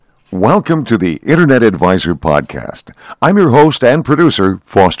Welcome to the Internet Advisor Podcast. I'm your host and producer,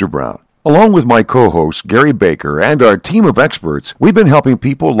 Foster Brown. Along with my co-host, Gary Baker, and our team of experts, we've been helping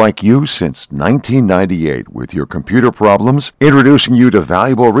people like you since 1998 with your computer problems, introducing you to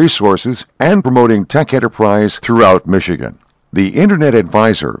valuable resources, and promoting tech enterprise throughout Michigan. The Internet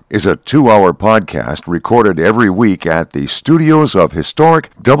Advisor is a 2-hour podcast recorded every week at the studios of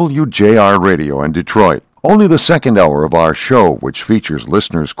historic WJR Radio in Detroit. Only the second hour of our show, which features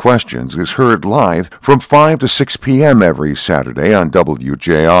listeners' questions, is heard live from 5 to 6 p.m. every Saturday on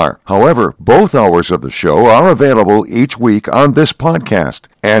WJR. However, both hours of the show are available each week on this podcast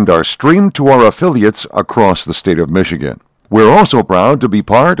and are streamed to our affiliates across the state of Michigan. We're also proud to be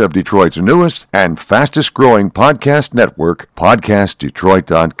part of Detroit's newest and fastest-growing podcast network,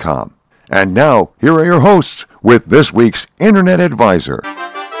 podcastdetroit.com. And now, here are your hosts with this week's Internet Advisor.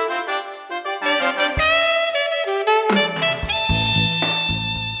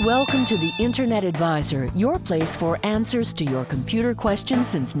 Welcome to the Internet Advisor, your place for answers to your computer questions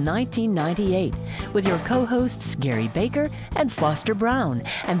since 1998, with your co-hosts Gary Baker and Foster Brown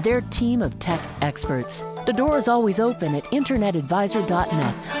and their team of tech experts. The door is always open at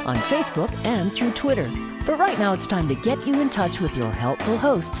internetadvisor.net, on Facebook and through Twitter. But right now it's time to get you in touch with your helpful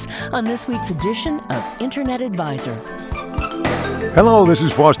hosts on this week's edition of Internet Advisor. Hello, this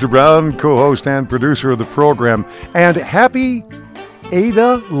is Foster Brown, co-host and producer of the program, and happy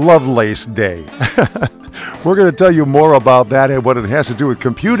Ada Lovelace Day. We're going to tell you more about that and what it has to do with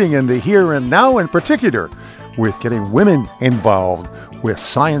computing in the here and now, in particular with getting women involved with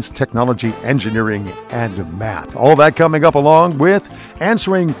science, technology, engineering, and math. All that coming up along with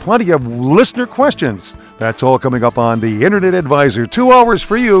answering plenty of listener questions. That's all coming up on the Internet Advisor. 2 hours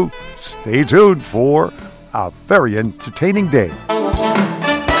for you. Stay tuned for a very entertaining day.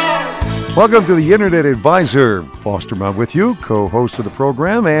 Welcome to the Internet Advisor. Foster Brown with you, co-host of the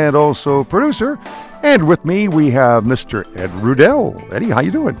program and also producer. And with me, we have Mr. Ed Rudell. Eddie, how you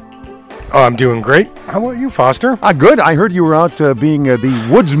doing? Oh, I'm doing great. How about you, Foster? Good. I heard you were out being the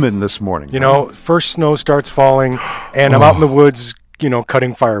woodsman this morning. You know, first snow starts falling, and I'm out in the woods,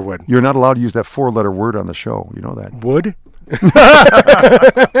 cutting firewood. You're not allowed to use that 4-letter word on the show. You know that. Wood?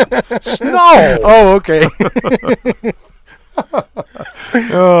 Snow! Oh, okay.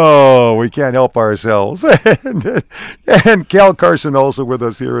 Oh, we can't help ourselves. And Cal Carson also with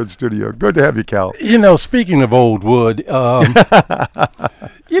us here in studio. Good to have you, Cal. Speaking of old wood,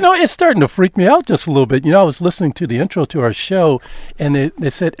 it's starting to freak me out just a little bit. I was listening to the intro to our show, and they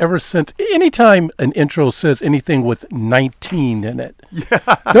said ever since, anytime an intro says anything with 19 in it,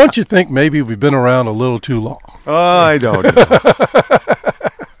 don't you think maybe we've been around a little too long? I don't know.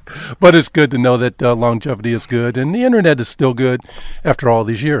 But it's good to know that longevity is good, and the Internet is still good after all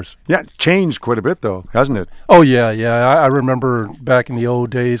these years. Yeah, it's changed quite a bit, though, hasn't it? Oh, yeah. I remember back in the old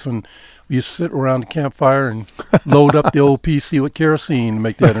days when we used to sit around the campfire and load up the old PC with kerosene to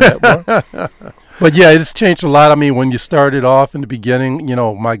make the Internet work. But, yeah, it's changed a lot. I mean, when you started off in the beginning,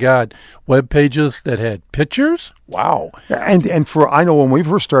 my God, web pages that had pictures, wow. And I know when we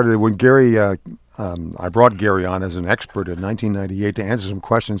first started, when Gary... I brought Gary on as an expert in 1998 to answer some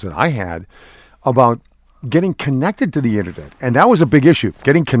questions that I had about getting connected to the Internet. And that was a big issue,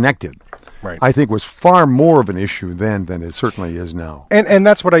 getting connected. Right. I think was far more of an issue then than it certainly is now. And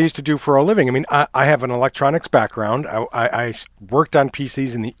that's what I used to do for a living. I mean, I have an electronics background. I worked on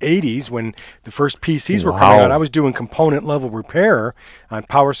PCs in the 80s when the first PCs were coming out. I was doing component level repair on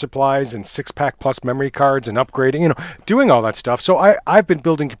power supplies and 6-pack plus memory cards and upgrading, doing all that stuff. So I've been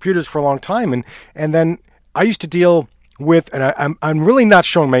building computers for a long time. And then I used to deal with, and I'm really not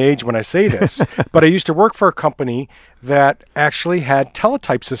showing my age when I say this, but I used to work for a company that actually had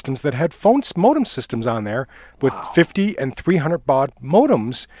teletype systems that had modem systems on there with 50 and 300 baud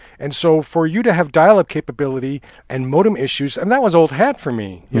modems. And so for you to have dial-up capability and modem issues, and that was old hat for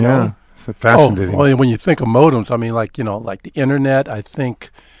me. You know? It's fascinating. Oh, well, when you think of modems, I mean, like the Internet, I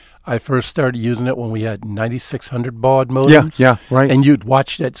think I first started using it when we had 9600 baud modems. Yeah, right. And you'd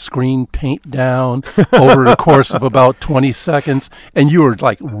watch that screen paint down over the course of about 20 seconds, and you were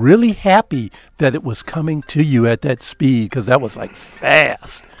like really happy that it was coming to you at that speed because that was like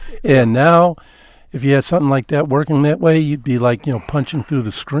fast. And now, if you had something like that working that way, you'd be like, punching through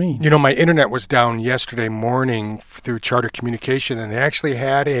the screen. My internet was down yesterday morning through Charter Communication, and they actually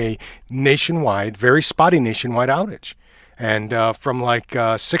had a very spotty nationwide outage. And from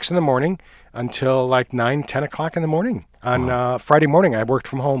 6 in the morning until like 9, 10 o'clock in the morning. On Friday morning, I worked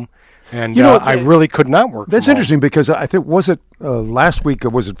from home. And I really could not work. That's from interesting home. because I think, was it last week,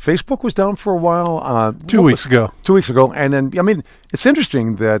 was it Facebook was down for a while? 2 weeks ago. 2 weeks ago. And then, I mean, it's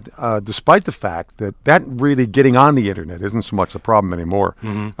interesting that despite the fact that really getting on the internet isn't so much the problem anymore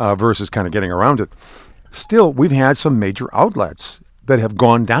versus kind of getting around it, still, we've had some major outlets that have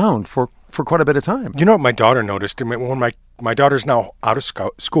gone down for quite a bit of time. You know what my daughter noticed? When my daughter's now out of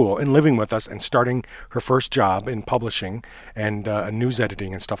school and living with us and starting her first job in publishing and news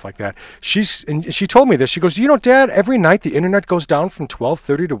editing and stuff like that. She told me this. She goes, Dad, every night the internet goes down from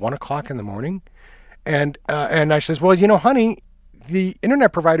 12:30 to 1 o'clock in the morning. And I says, well, honey, the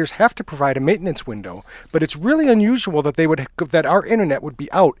internet providers have to provide a maintenance window, but it's really unusual that our internet would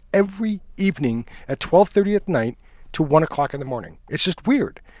be out every evening at 12:30 at night to 1 o'clock in the morning. It's just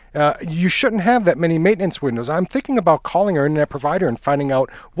weird. You shouldn't have that many maintenance windows. I'm thinking about calling our internet provider and finding out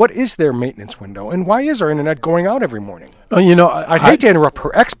what is their maintenance window and why is our internet going out every morning. I'd hate to interrupt her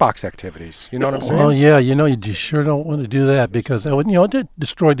Xbox activities. You know what I'm saying? Well, yeah, you sure don't want to do that because that would, it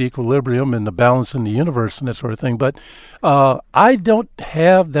destroy the equilibrium and the balance in the universe and that sort of thing. But I don't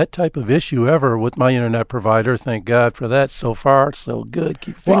have that type of issue ever with my internet provider. Thank God for that. So far, so good.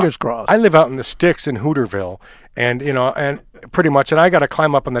 Keep fingers crossed. I live out in the sticks in Hooterville. And and pretty much, and I got to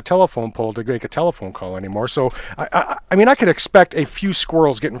climb up on the telephone pole to make a telephone call anymore. So I mean, I could expect a few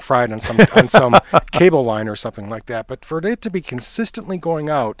squirrels getting fried on some cable line or something like that. But for it to be consistently going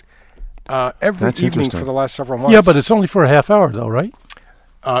out every evening for the last several months. Yeah, but it's only for a half hour, though, right?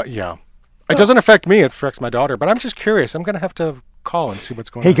 Yeah. It doesn't affect me. It affects my daughter. But I'm just curious. I'm going to have to call and see what's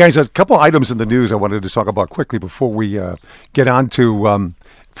going on. Hey, guys, a couple items in the news I wanted to talk about quickly before we get on to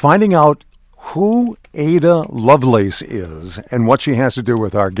finding out who Ada Lovelace is and what she has to do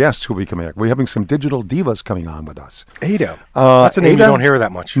with our guests who will be coming back. We're having some digital divas coming on with us. Ada. That's a name you don't hear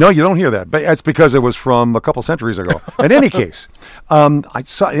that much. No, you don't hear that. But that's because it was from a couple centuries ago. In any case, an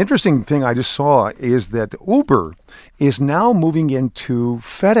interesting thing I just saw is that Uber is now moving into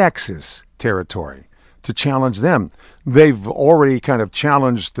FedEx's territory to challenge them. They've already kind of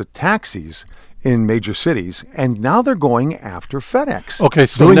challenged the taxis in major cities, and now they're going after FedEx. Okay,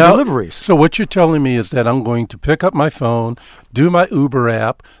 so doing now, deliveries. So what you're telling me is that I'm going to pick up my phone, do my Uber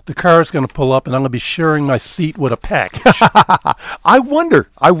app, the car is going to pull up, and I'm going to be sharing my seat with a package. I wonder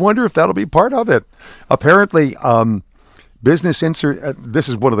if that'll be part of it. Apparently, Business Insert, this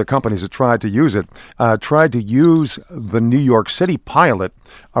is one of the companies that tried to use it, tried to use the New York City pilot.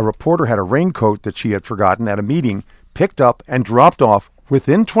 A reporter had a raincoat that she had forgotten at a meeting, picked up and dropped off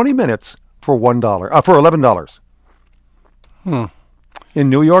within 20 minutes for $11 in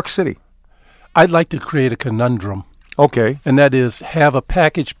New York City. I'd like to create a conundrum. Okay. And that is have a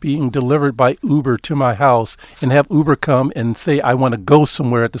package being delivered by Uber to my house and have Uber come and say I want to go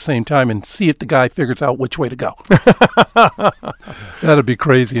somewhere at the same time and see if the guy figures out which way to go. That'd be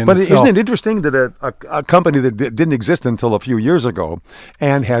crazy in itself. Isn't it interesting that a company that didn't exist until a few years ago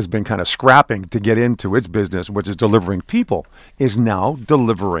and has been kind of scrapping to get into its business, which is delivering people, is now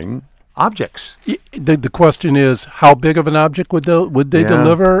delivering objects. The question is, how big of an object would they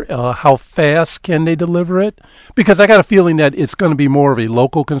deliver? How fast can they deliver it? Because I got a feeling that it's going to be more of a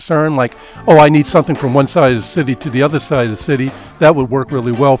local concern, like, I need something from one side of the city to the other side of the city. That would work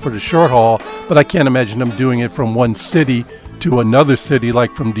really well for the short haul, but I can't imagine them doing it from one city to another city,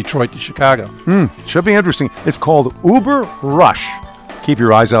 like from Detroit to Chicago. Should be interesting. It's called Uber Rush. Keep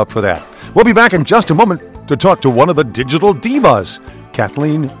your eyes out for that. We'll be back in just a moment to talk to one of the digital divas,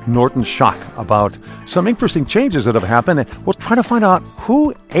 Kathleen Norton-Schock, about some interesting changes that have happened, and we'll try to find out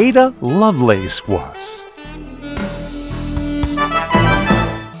who Ada Lovelace was.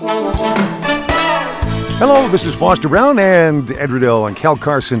 Hello, this is Foster Brown and Ed Riddell and Cal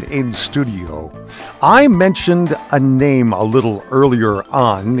Carson in studio. I mentioned a name a little earlier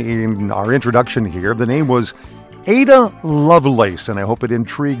on in our introduction here. The name was Ada Lovelace, and I hope it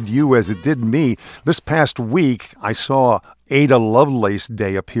intrigued you as it did me. This past week, I saw Ada Lovelace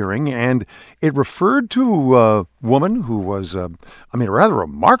Day appearing, and it referred to a woman who was, a rather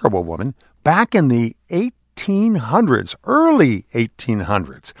remarkable woman back in the 1800s, early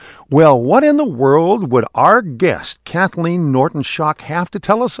 1800s. Well, what in the world would our guest, Kathleen Norton-Schock, have to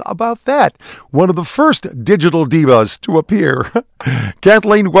tell us about that? One of the first digital divas to appear.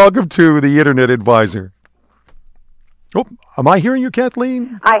 Kathleen, welcome to the Internet Advisor. Oh, am I hearing you,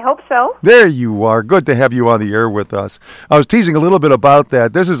 Kathleen? I hope so. There you are. Good to have you on the air with us. I was teasing a little bit about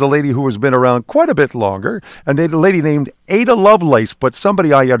that. This is a lady who has been around quite a bit longer, and a lady named Ada Lovelace, but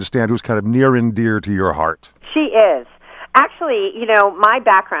somebody I understand who's kind of near and dear to your heart. She is. Actually, my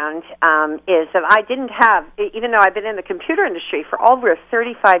background is that I didn't have, even though I've been in the computer industry for over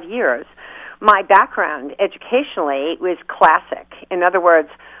 35 years, my background educationally was classic. In other words,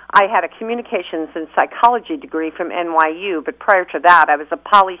 I had a communications and psychology degree from NYU, but prior to that, I was a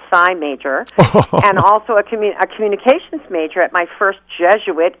poli-sci major and also a communications major at my first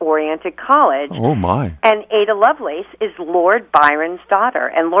Jesuit-oriented college. Oh, my. And Ada Lovelace is Lord Byron's daughter.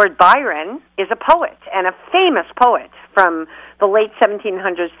 And Lord Byron is a poet, and a famous poet from the late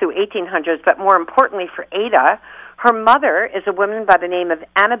 1700s through 1800s, but more importantly for Ada, her mother is a woman by the name of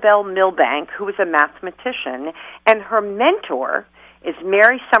Annabel Milbank, who was a mathematician, and her mentor is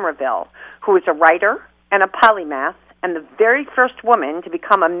Mary Somerville, who is a writer and a polymath and the very first woman to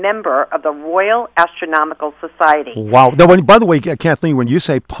become a member of the Royal Astronomical Society. Wow. Now, by the way, Kathleen, when you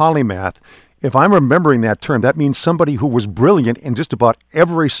say polymath, if I'm remembering that term, that means somebody who was brilliant in just about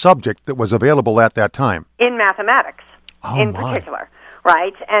every subject that was available at that time. In mathematics, particular.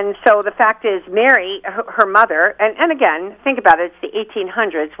 Right, and so the fact is, Mary, her mother, and again, think about it, it's the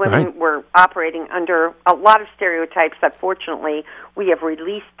 1800s. Women were operating under a lot of stereotypes that, fortunately, we have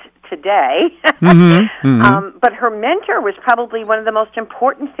released today. But her mentor was probably one of the most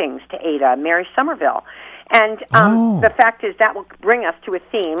important things to Ada, Mary Somerville. And the fact is, that will bring us to a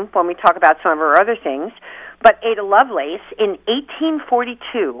theme when we talk about some of her other things. But Ada Lovelace, in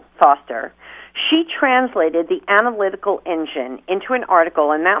 1842, Foster, she translated the analytical engine into an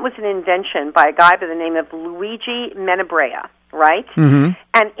article, and that was an invention by a guy by the name of Luigi Menabrea, right? And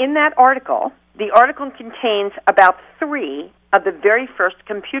in that article, the article contains about 3 of the very first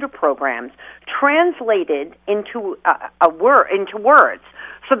computer programs translated into words,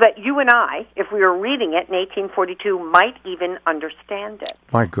 so that you and I, if we were reading it in 1842, might even understand it.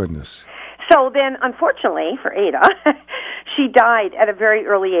 My goodness. So then, unfortunately for Ada, she died at a very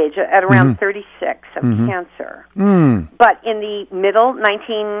early age, at around 36, of cancer. But in the middle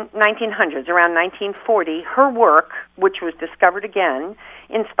 1900s, around 1940, her work, which was discovered again,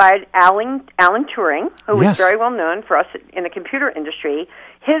 inspired Alan Turing, who was very well known for us in the computer industry.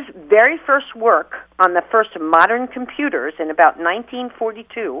 His very first work on the first modern computers in about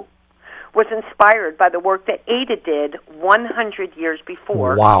 1942 was inspired by the work that Ada did 100 years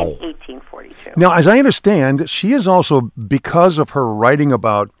before in 1842. Now, as I understand, she is also, because of her writing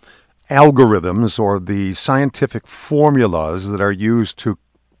about algorithms or the scientific formulas that are used to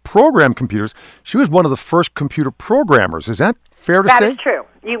program computers, she was one of the first computer programmers. Is that fair to say? That is true.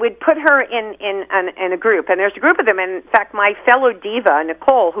 You would put her in a group, and there's a group of them. And in fact, my fellow diva,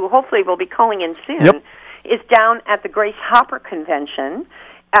 Nicole, who hopefully will be calling in soon, is down at the Grace Hopper Convention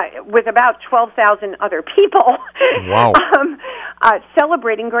with about 12,000 other people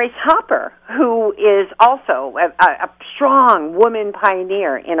celebrating Grace Hopper, who is also a strong woman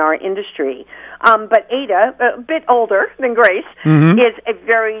pioneer in our industry. But Ada, a bit older than Grace, is a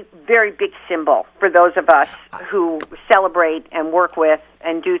very, very big symbol for those of us who celebrate and work with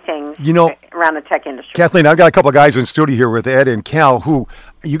and do things around the tech industry. Kathleen, I've got a couple of guys in studio here with Ed and Cal who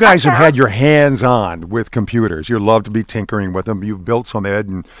you guys have had your hands on with computers. You love to be tinkering with them. You've built some, Ed,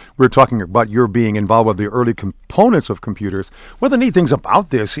 and we're talking about your being involved with the early components of computers. One of the neat things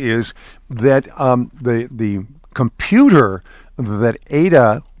about this is that the computer that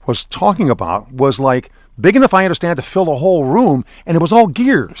Ada was talking about was like big enough, I understand, to fill a whole room, and it was all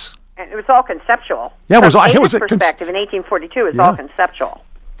gears. And it was all conceptual. Yeah, it was perspective in 1842 is all conceptual,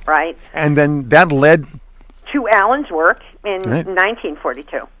 right? And then that led to Alan's work in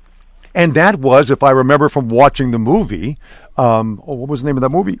 1942. And that was, if I remember from watching the movie, what was the name of that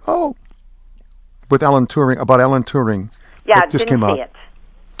movie? Oh, with Alan Turing, about Alan Turing. Yeah, just didn't came see out.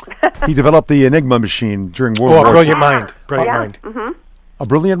 It. He developed the Enigma machine during World War II. Brilliant mind. Brilliant mind. A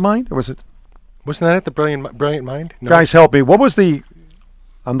brilliant mind? Or was it? Wasn't that it, the brilliant mind? No. Guys, help me. What was the...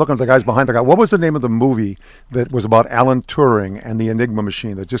 I'm looking at the guys behind the guy. What was the name of the movie that was about Alan Turing and the Enigma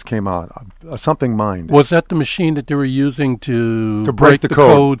machine that just came out? Something Mind. Was that the machine that they were using to break the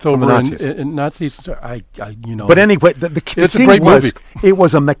codes over Nazis? in Nazis? But anyway, the it's thing a great movie. It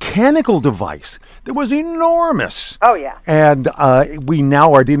was a mechanical device that was enormous. Oh, yeah. And we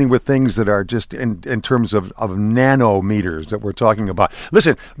now are dealing with things that are just in terms of nanometers that we're talking about.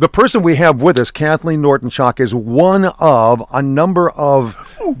 Listen, the person we have with us, Kathleen Norton-Schock, is one of a number of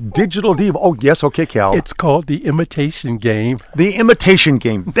digital diva. Oh, yes. Okay, Cal. It's called The Imitation Game. The Imitation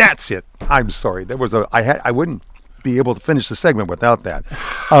Game. That's it. I'm sorry. I wouldn't be able to finish the segment without that.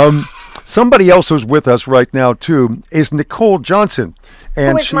 Somebody else who's with us right now, too, is Nicole Johnson.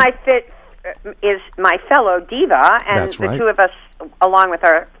 And who is my fellow diva, and That's right. Two of us, along with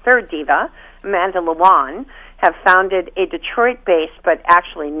our third diva, Amanda Lewan, have founded a Detroit-based but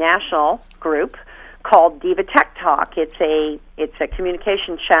actually national group called Diva Tech Talk. It's a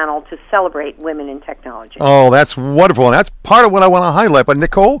communication channel to celebrate women in technology. Oh, that's wonderful, and that's part of what I want to highlight. But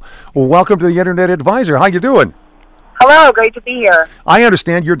Nicole, welcome to the Internet Advisor. How you doing? Hello, great to be here. I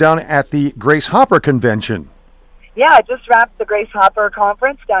understand you're down at the Grace Hopper Convention. Yeah, I just wrapped the Grace Hopper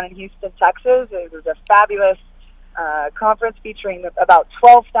Conference down in Houston, Texas. It was a fabulous conference featuring about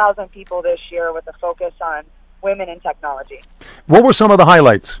 12,000 people this year with a focus on women in technology. What were some of the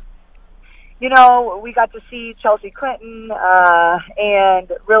highlights? You know, we got to see Chelsea Clinton,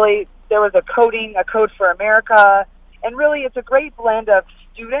 and really there was a Code for America, and really it's a great blend of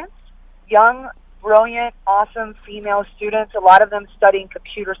students, young, brilliant, awesome female students, a lot of them studying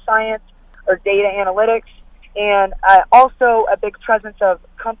computer science or data analytics, and also a big presence of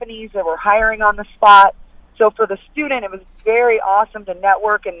companies that were hiring on the spot. So for the student, it was very awesome to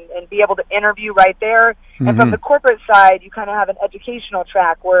network and be able to interview right there. Mm-hmm. And from the corporate side, you kind of have an educational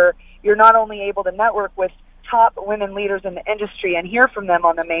track where you're not only able to network with top women leaders in the industry and hear from them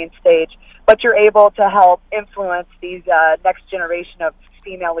on the main stage, but you're able to help influence these next generation of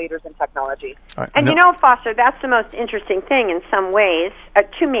female leaders in technology. And you know, Foster, that's the most interesting thing in some ways,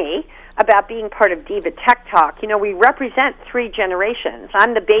 to me, about being part of Diva Tech Talk. You know, we represent three generations.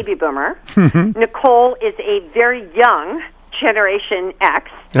 I'm the baby boomer. Nicole is a very young Generation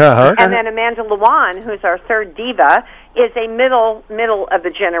X. And then Amanda Luan, who's our third diva, is a middle of the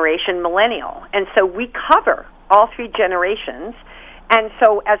generation millennial. And so we cover all three generations. And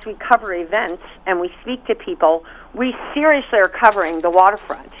so as we cover events and we speak to people, we seriously are covering the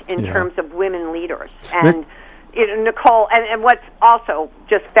waterfront in terms of women leaders. And Nicole, and what's also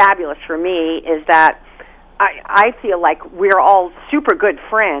just fabulous for me is that I feel like we're all super good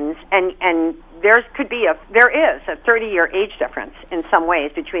friends, and there is a 30-year age difference in some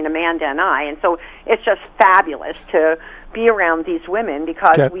ways between Amanda and I, and so it's just fabulous to be around these women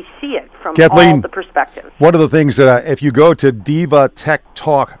because we see it from Kathleen, all the perspectives. One of the things that if you go to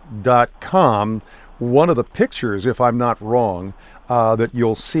divatechtalk.com, one of the pictures, if I'm not wrong, that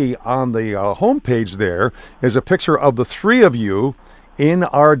you'll see on the homepage there is a picture of the three of you in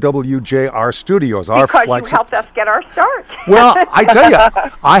our WJR studios. Because you helped us get our start. Well, I tell you,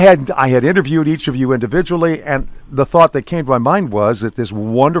 I had interviewed each of you individually, and the thought that came to my mind was that this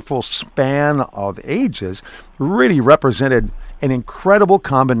wonderful span of ages really represented an incredible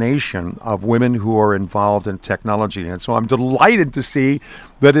combination of women who are involved in technology. And so I'm delighted to see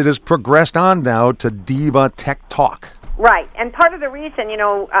that it has progressed on now to Diva Tech Talk. Right, and part of the reason, you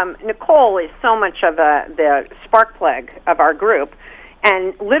know, Nicole is so much of the spark plug of our group,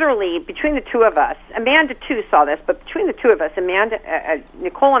 and literally between the two of us, Amanda too saw this, but between the two of us,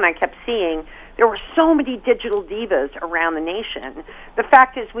 Nicole and I kept seeing there were so many digital divas around the nation. The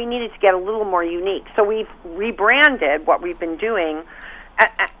fact is we needed to get a little more unique, so we've rebranded what we've been doing,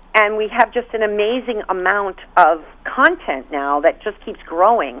 and we have just an amazing amount of content now that just keeps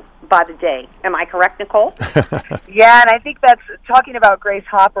growing by the day. Am I correct, Nicole? Yeah, and I think that's, talking about Grace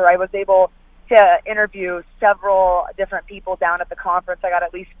Hopper, I was able to interview several different people down at the conference. I got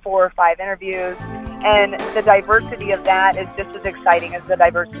at least 4 or 5 interviews, and the diversity of that is just as exciting as the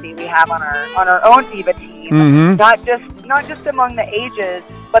diversity we have on our own Diva team. Mm-hmm. Not just among the ages,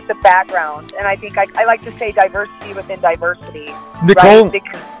 but the backgrounds. And I think I like to say diversity within diversity. Nicole, right?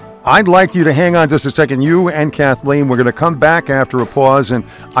 I'd like you to hang on just a second. You and Kathleen, we're going to come back after a pause, and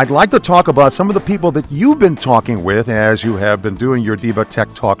I'd like to talk about some of the people that you've been talking with as you have been doing your Diva Tech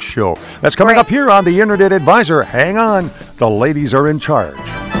Talk show. That's coming up here on the Internet Advisor. Hang on. The ladies are in charge.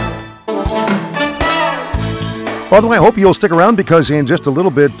 By the way, I hope you'll stick around because in just a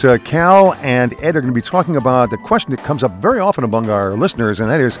little bit, Cal and Ed are going to be talking about the question that comes up very often among our listeners, and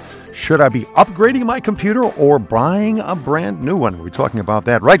that is, should I be upgrading my computer or buying a brand new one? We'll be talking about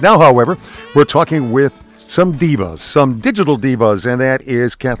that. Right now, however, we're talking with some divas, some digital divas, and that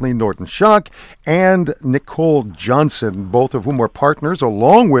is Kathleen Norton-Schuck and Nicole Johnson, both of whom are partners,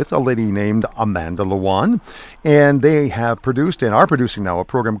 along with a lady named Amanda Luan. And they have produced and are producing now a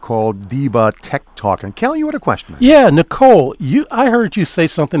program called Diva Tech Talk. And Cal, you had a question. Yeah, Nicole, I heard you say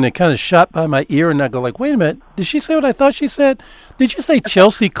something that kind of shot by my ear, and I go like, wait a minute, did she say what I thought she said? Did you say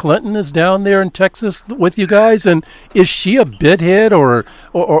Chelsea Clinton is down there in Texas with you guys? And is she a bithead or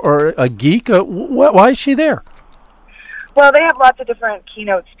a geek? Why is she there? Well, they have lots of different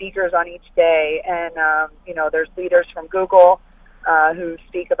keynote speakers on each day, and there's leaders from Google who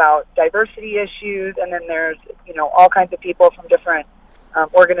speak about diversity issues, and then there's all kinds of people from different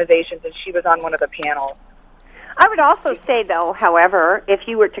organizations, and she was on one of the panels. I would also say, though, however, if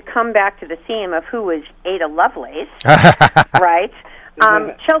you were to come back to the theme of who was Ada Lovelace, right?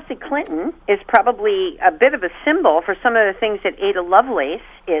 Chelsea Clinton is probably a bit of a symbol for some of the things that Ada Lovelace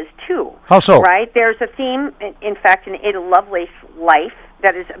is, too. How so? Right? There's a theme, in fact, in Ada Lovelace's life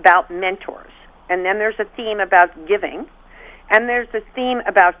that is about mentors. And then there's a theme about giving. And there's a theme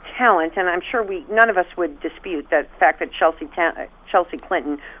about talent. And I'm sure none of us would dispute the fact that Chelsea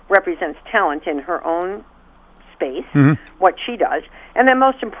Clinton represents talent in her own space, what she does. And then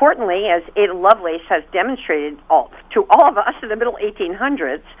most importantly, as Ada Lovelace has demonstrated to all of us in the middle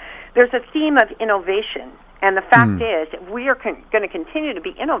 1800s, there's a theme of innovation. And the fact is, if we are going to continue to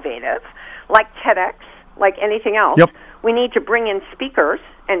be innovative, like TEDx, like anything else, we need to bring in speakers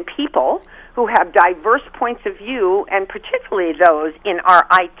and people who have diverse points of view, and particularly those in our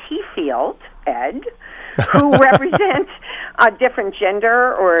IT field, Ed, who represent a different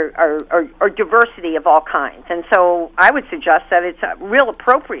gender or diversity of all kinds. And so I would suggest that it's real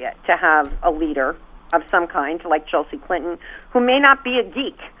appropriate to have a leader of some kind, like Chelsea Clinton, who may not be a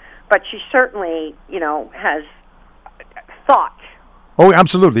geek, but she certainly, has thought. Oh,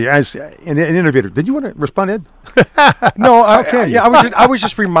 absolutely. As an innovator. Did you want to respond, Ed? No, I was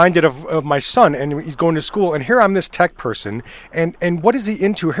just reminded of my son, and he's going to school, and here I'm this tech person, and what is he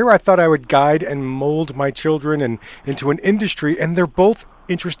into? Here I thought I would guide and mold my children and into an industry, and they're both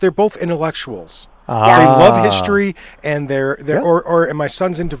intellectuals. They love history, and and my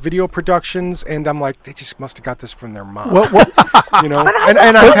son's into video productions, and I'm like, they just must have got this from their mom. And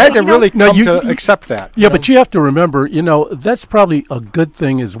I've had to really come to accept that. Yeah, but you have to remember, that's probably a good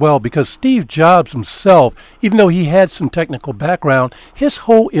thing as well, because Steve Jobs himself, even though he had some technical background, his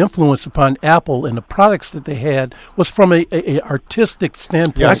whole influence upon Apple and the products that they had was from a artistic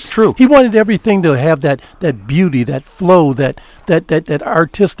standpoint. Yeah, that's true. He wanted everything to have that beauty, that flow, that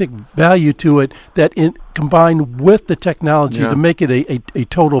artistic value to it, that combined with the technology to make it a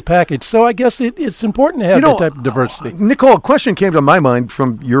total package. So I guess it's important to have that type of diversity. Nicole, a question came to my mind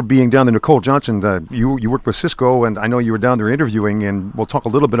from your being down there. Nicole Johnson, you worked with Cisco, and I know you were down there interviewing, and we'll talk a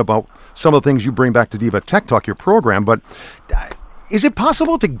little bit about some of the things you bring back to Diva Tech Talk, your program, but is it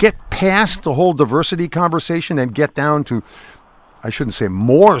possible to get past the whole diversity conversation and get down to, I shouldn't say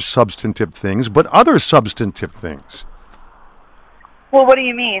more substantive things, but other substantive things? Well, what do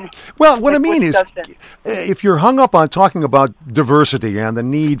you mean? Well, what I mean is, if you're hung up on talking about diversity and the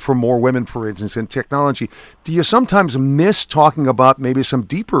need for more women, for instance, in technology, do you sometimes miss talking about maybe some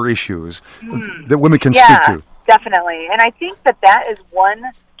deeper issues that women can speak to? Yeah, definitely. And I think that is one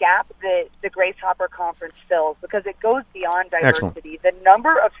gap that the Grace Hopper Conference fills, because it goes beyond diversity. Excellent. The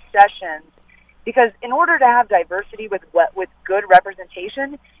number of sessions, because in order to have diversity with good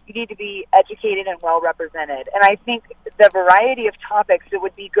representation, you need to be educated and well represented. And I think the variety of topics that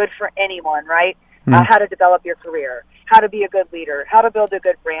would be good for anyone, right? How to develop your career, how to be a good leader, how to build a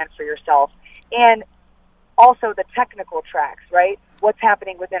good brand for yourself, and also the technical tracks, right? What's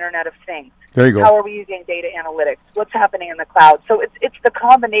happening with Internet of Things? There you go. How are we using data analytics? What's happening in the cloud? So it's the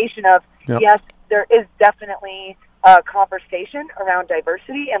combination of, yes, there is definitely a conversation around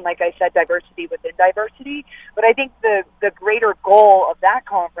diversity, and like I said, diversity within diversity. But I think the greater goal of that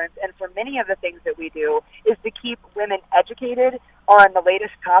conference, and for many of the things that we do, is to keep women educated on the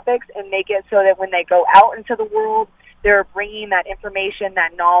latest topics and make it so that when they go out into the world, they're bringing that information,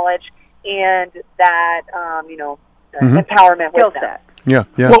 that knowledge, and that empowerment with them. Yeah.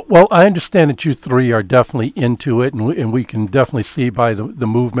 Well, I understand that you three are definitely into it, and we can definitely see by the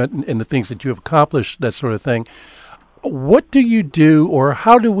movement and the things that you have accomplished, that sort of thing. What do you do, or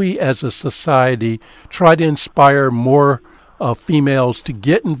how do we as a society try to inspire more females to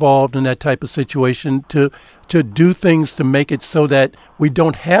get involved in that type of situation, to do things to make it so that we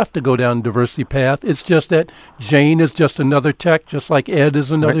don't have to go down the diversity path? It's just that Jane is just another tech, just like Ed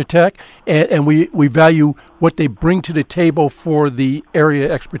is another tech, and we value what they bring to the table for the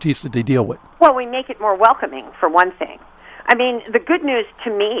area expertise that they deal with. Well, we make it more welcoming, for one thing. I mean, the good news to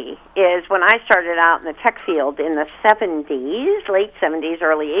me is when I started out in the tech field in the 70s, late 70s,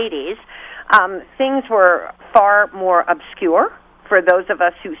 early 80s, things were far more obscure for those of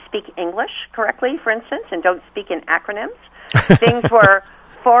us who speak English correctly, for instance, and don't speak in acronyms. Things were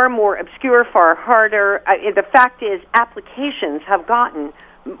far more obscure, far harder. The fact is, applications have gotten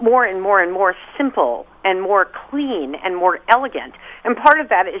more and more and more simple and more clean and more elegant. And part of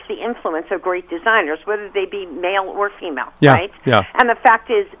that is the influence of great designers, whether they be male or female, right? Yeah. And the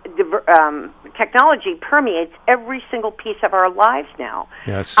fact is, technology permeates every single piece of our lives now.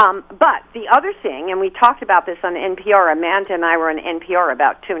 Yes. But the other thing, and we talked about this on NPR, Amanda and I were on NPR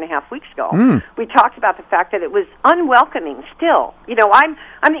about 2.5 weeks ago. We talked about the fact that it was unwelcoming still. You know, I'm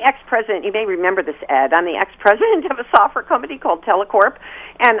the ex-president, you may remember this, Ed, I'm the ex-president of a software company called Telecorp,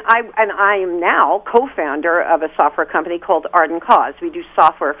 and I am now co-founder of a software company called Arden Cause. We do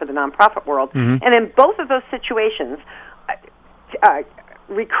software for the nonprofit world. And in both of those situations,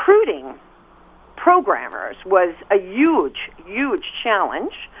 recruiting programmers was a huge, huge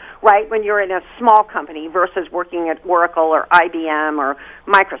challenge, right, when you're in a small company versus working at Oracle or IBM or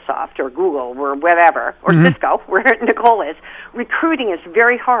Microsoft or Google or whatever, or Cisco, where Nicole is. Recruiting is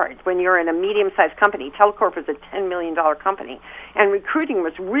very hard when you're in a medium-sized company. Telecorp is a $10 million company, and recruiting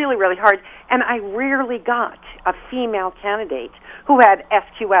was really, really hard, and I rarely got a female candidate who had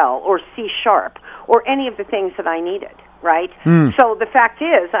SQL or C# or any of the things that I needed. Right? So the fact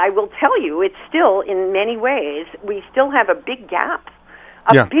is, I will tell you, it's still, in many ways, we still have a big gap.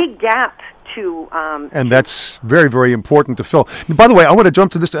 Big gap to... and that's very, very important to fill. By the way, I want to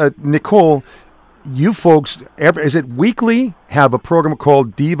jump to this. Nicole, you folks, is it weekly, have a program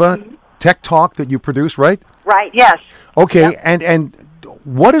called Diva Tech Talk that you produce, right? Right. Yes. Okay, and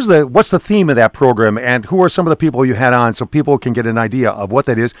what's the theme of that program, and who are some of the people you had on so people can get an idea of what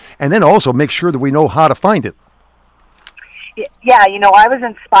that is, and then also make sure that we know how to find it? Yeah, you know, I was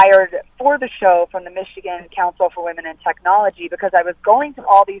inspired for the show from the Michigan Council for Women in Technology because I was going to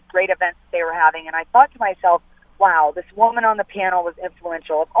all these great events they were having, and I thought to myself, wow, this woman on the panel was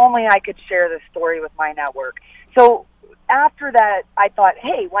influential. If only I could share this story with my network. So after that, I thought,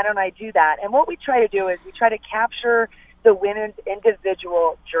 hey, why don't I do that? And what we try to do is we try to capture the women's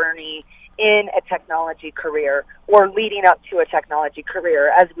individual journey in a technology career or leading up to a technology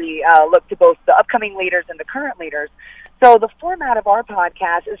career as we look to both the upcoming leaders and the current leaders. So the format of our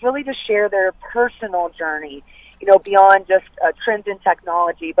podcast is really to share their personal journey, you know, beyond just trends in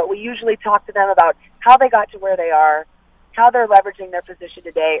technology. But we usually talk to them about how they got to where they are, how they're leveraging their position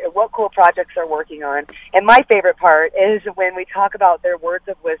today, or what cool projects they're working on. And my favorite part is when we talk about their words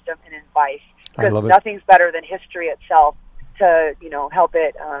of wisdom and advice, because nothing's better than history itself to, you know, help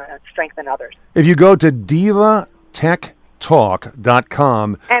it strengthen others. If you go to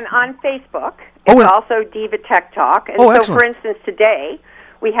divatechtalk.com. And on Facebook. It's also Diva Tech Talk. And so, excellent. for instance, today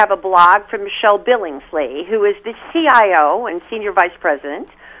we have a blog from Michelle Billingsley, who is the CIO and Senior Vice President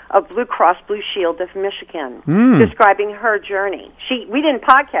of Blue Cross Blue Shield of Michigan, describing her journey. We didn't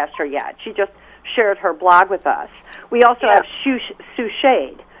podcast her yet. She just shared her blog with us. We also have Sue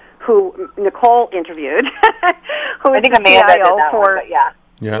Shade, who Nicole interviewed, who is the CIO for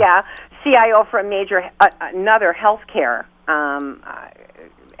CIO for a major another healthcare.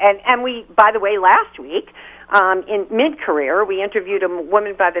 And we, by the way, last week, in mid-career, we interviewed a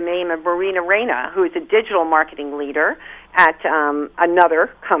woman by the name of Marina Reyna, who is a digital marketing leader at another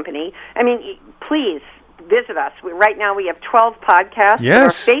company. I mean, please visit us. Right now we have 12 podcasts.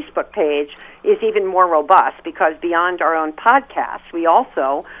 Yes. Our Facebook page is even more robust because beyond our own podcasts, we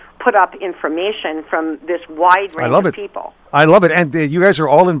also put up information from this wide range of people. I love it. And you guys are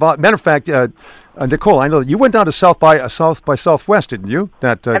all involved. Matter of fact, Nicole, I know that you went down to South by Southwest, didn't you?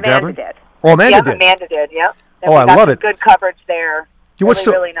 Amanda did. Oh, Amanda did. Amanda did, yeah. And I love it. Good coverage there.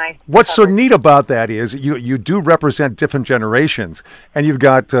 Really nice. What's so neat about that is you do represent different generations, and you've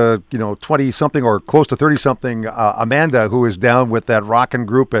got 20-something or close to 30-something Amanda, who is down with that rockin'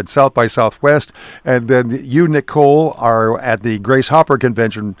 group at South by Southwest, and then you, Nicole, are at the Grace Hopper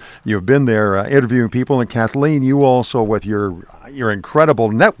Convention. You've been there interviewing people, and Kathleen, you also with your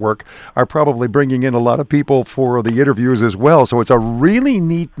incredible network are probably bringing in a lot of people for the interviews as well. So it's a really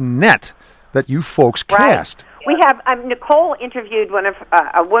neat net that you folks cast. We have Nicole interviewed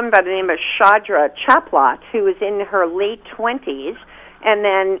a woman by the name of Shadra Chaplot, who is in her late 20s, and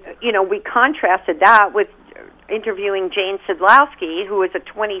then we contrasted that with interviewing Jane Sidlowski, who is a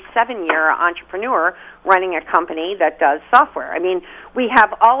 27-year entrepreneur running a company that does software. I mean, we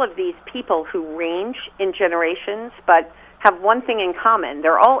have all of these people who range in generations, but have one thing in common: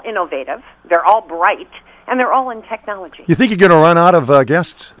 they're all innovative, they're all bright, and they're all in technology. You think you're going to run out of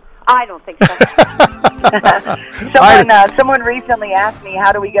guests? I don't think so. Someone recently asked me,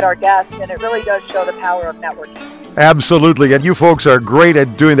 how do we get our guests? And it really does show the power of networking. Absolutely, and you folks are great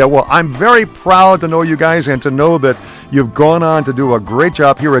at doing that. Well, I'm very proud to know you guys and to know that you've gone on to do a great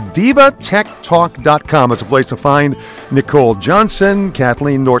job here at divatechtalk.com. It's a place to find Nicole Johnson,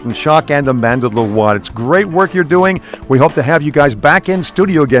 Kathleen Norton-Schock, and Amanda Lawad. It's great work you're doing. We hope to have you guys back in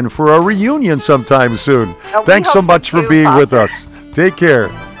studio again for a reunion sometime soon. Thanks so much for being with us. Take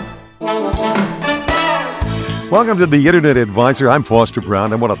care. Welcome to the Internet Advisor. I'm Foster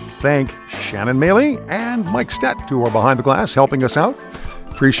Brown. I want to thank Shannon Maley and Mike Stett, who are behind the glass helping us out.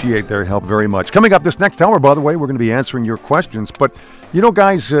 Appreciate their help very much. Coming up this next hour, by the way, we're going to be answering your questions. But,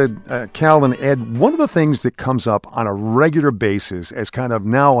 guys, Cal and Ed, one of the things that comes up on a regular basis as kind of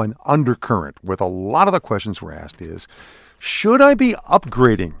now an undercurrent with a lot of the questions we're asked is, should I be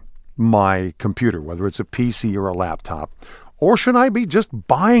upgrading my computer, whether it's a PC or a laptop, or should I be just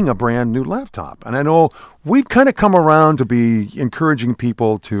buying a brand new laptop? And I know we've kind of come around to be encouraging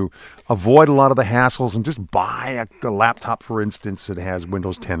people to avoid a lot of the hassles and just buy a laptop, for instance, that has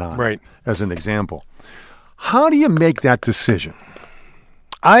Windows 10 on it, as an example. How do you make that decision?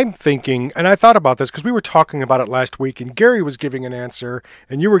 I'm thinking, and I thought about this because we were talking about it last week, and Gary was giving an answer,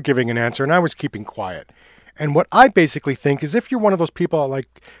 and you were giving an answer, and I was keeping quiet. And what I basically think is if you're one of those people like,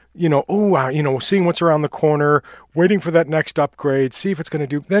 seeing what's around the corner, waiting for that next upgrade, see if it's going to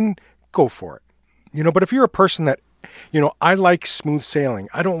do, then go for it. But if you're a person that, I like smooth sailing.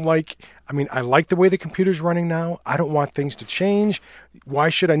 I like the way the computer's running now. I don't want things to change. Why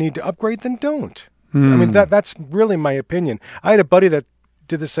should I need to upgrade? Then don't. That's really my opinion. I had a buddy that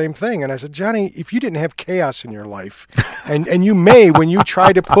did the same thing. And I said, Johnny, if you didn't have chaos in your life, and you may, when you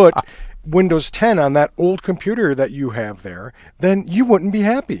try to put Windows 10 on that old computer that you have there, then you wouldn't be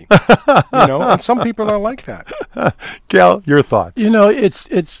happy. And some people are like that. Cal, your thoughts?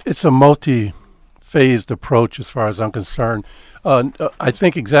 It's a multi-phased approach as far as I'm concerned. I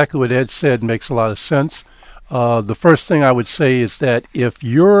think exactly what Ed said makes a lot of sense. The first thing I would say is that if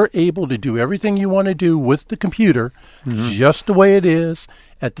you're able to do everything you want to do with the computer, just the way it is,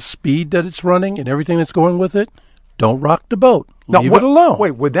 at the speed that it's running and everything that's going with it, don't rock the boat. Leave it alone.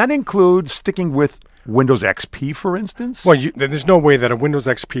 Wait, would that include sticking with Windows XP, for instance? Well, there's no way that a Windows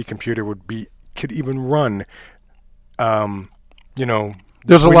XP computer could even run,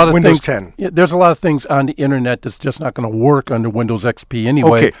 there's a lot of Windows things, 10. Yeah, there's a lot of things on the internet that's just not going to work under Windows XP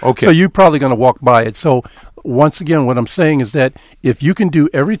anyway. Okay. So you're probably going to walk by it. So once again, what I'm saying is that if you can do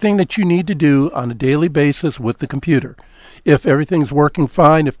everything that you need to do on a daily basis with the computer, if everything's working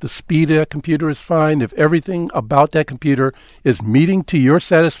fine, if the speed of that computer is fine, if everything about that computer is meeting to your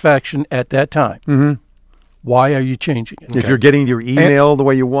satisfaction at that time, why are you changing it? If you're getting your email the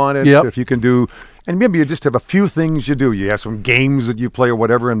way you want it, if you can do, and maybe you just have a few things you do. You have some games that you play or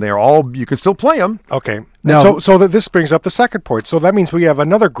whatever, and you can still play them. Okay. Now, so that this brings up the second point. So that means we have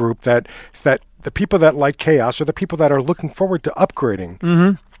another group that the people that like chaos are the people that are looking forward to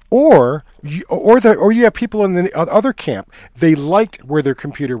upgrading. Or you have people in the other camp. They liked where their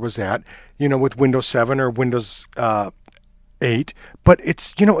computer was at, with Windows 7 or Windows 8, but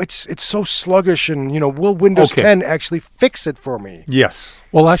it's so sluggish, and will Windows 10 actually fix it for me? Yes.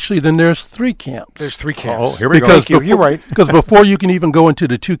 Well, actually, then there's three camps. There's three camps. Oh, here we go. You're right. Because before you can even go into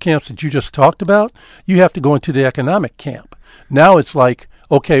the two camps that you just talked about, you have to go into the economic camp. Now it's like,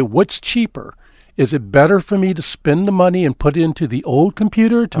 okay, what's cheaper? Is it better for me to spend the money and put it into the old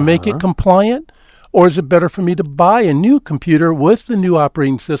computer to make it compliant? Or is it better for me to buy a new computer with the new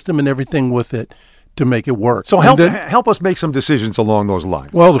operating system and everything with it to make it work? So help us make some decisions along those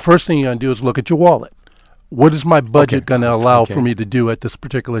lines. Well, the first thing you're going to do is look at your wallet. What is my budget going to allow for me to do at this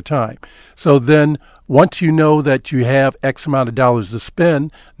particular time? So then once you know that you have X amount of dollars to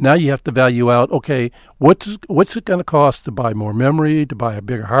spend, now you have to value out, okay, what's it going to cost to buy more memory, to buy a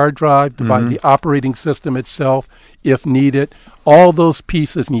bigger hard drive, to buy the operating system itself if needed, all those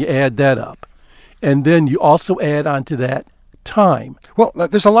pieces, and you add that up. And then you also add onto that time. Well,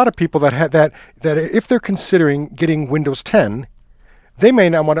 there's a lot of people that if they're considering getting Windows 10, they may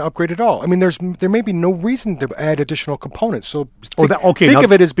not want to upgrade at all. I mean, there may be no reason to add additional components. So think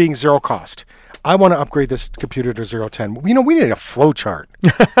of it as being zero cost. I want to upgrade this computer to 010. We need a flow chart.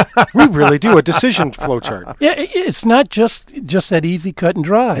 We really do, a decision flow chart. Yeah, it's not just that easy cut and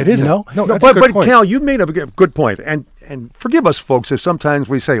dry. It isn't. No, that's a good point. Cal, you made a good point. And forgive us, folks, if sometimes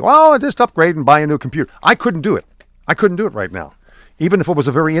we say, well, just upgrade and buy a new computer. I couldn't do it. I couldn't do it right now. Even if it was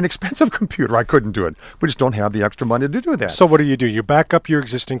a very inexpensive computer, I couldn't do it. We just don't have the extra money to do that. So what do? You back up your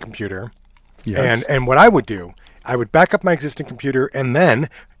existing computer. Yes. And what I would do, I would back up my existing computer, and then,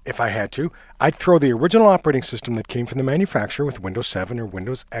 if I had to, I'd throw the original operating system that came from the manufacturer with Windows 7 or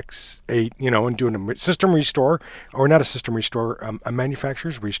Windows X8, and doing a system restore, or not a system restore, a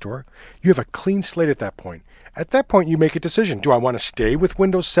manufacturer's restore. You have a clean slate at that point. At that point, you make a decision. Do I want to stay with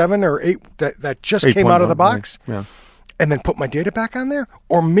Windows 7 or 8 that just came out of the box? Yeah. And then put my data back on there?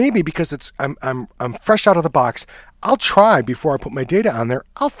 Or maybe because I'm fresh out of the box, I'll try before I put my data on there.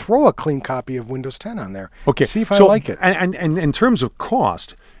 I'll throw a clean copy of Windows 10 on there. Okay. See if I like it. And in terms of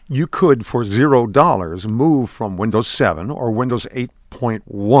cost, you could, for $0, move from Windows 7 or Windows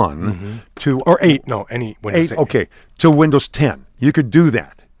 8.1 to... Or 8, no, any Windows 8. Okay, to Windows 10. You could do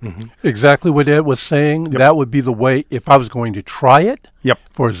that. Exactly what Ed was saying. That would be the way, if I was going to try it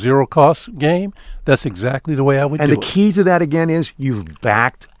for a zero-cost game, that's exactly the way I would do it. And the key to that, again, is you've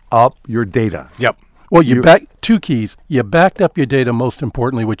backed up your data. Well, two keys. You backed up your data, most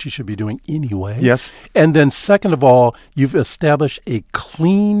importantly, which you should be doing anyway. Yes. And then second of all, you've established a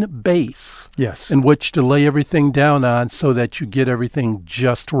clean base in which to lay everything down on so that you get everything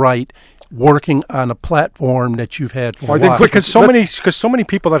just right, working on a platform that you've had for a while. Because so many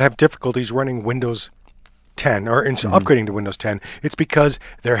people that have difficulties running Windows 10 or upgrading to Windows 10, it's because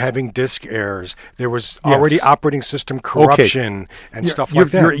they're having disk errors. There was already operating system corruption and stuff like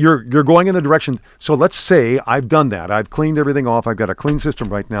that. You're going in the direction. So let's say I've done that. I've cleaned everything off. I've got a clean system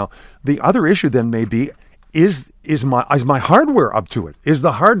right now. The other issue then may be, is my hardware up to it? Is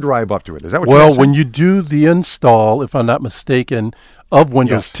the hard drive up to it? Is that what you're saying? Well, when you do the install, if I'm not mistaken, of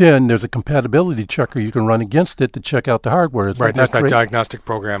Windows 10, there's a compatibility checker you can run against it to check out the hardware. There's that diagnostic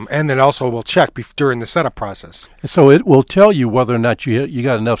program. And then also will check during the setup process. So it will tell you whether or not you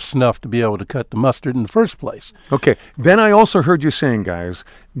got enough snuff to be able to cut the mustard in the first place. Okay. Then I also heard you saying, guys,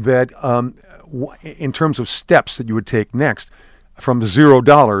 that in terms of steps that you would take next, from the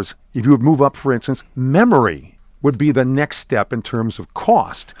 $0, if you would move up, for instance, memory would be the next step in terms of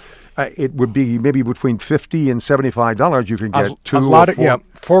cost. It would be maybe between $50 and $75. You can get two. A lot of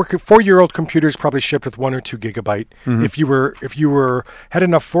 4-year-old computers probably shipped with 1 or 2 gigabyte. If you had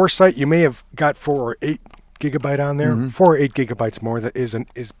enough foresight, you may have got 4 or 8 gigabyte on there. 4 or 8 gigabytes more that is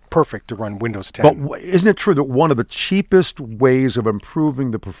perfect to run Windows 10. But isn't it true that one of the cheapest ways of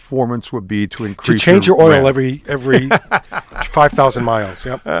improving the performance would be to increase change your oil every 5,000 miles?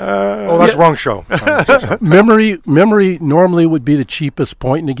 That's wrong show. Sorry. Memory normally would be the cheapest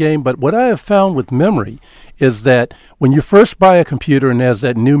point in the game, but what I have found with memory is that when you first buy a computer and has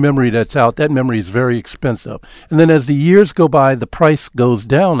that new memory that's out, that memory is very expensive. And then as the years go by, the price goes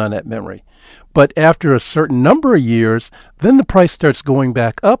down on that memory. But after a certain number of years, then the price starts going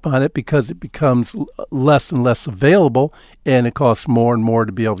back up on it because it becomes less and less available, and it costs more and more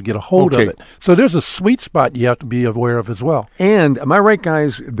to be able to get a hold of it. So there's a sweet spot you have to be aware of as well. And am I right,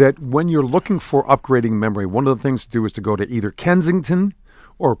 guys, that when you're looking for upgrading memory, one of the things to do is to go to either Kensington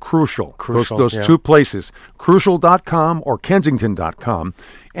or Crucial. Those two places, Crucial.com or Kensington.com,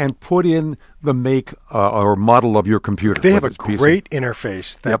 and put in the make or model of your computer. They have a great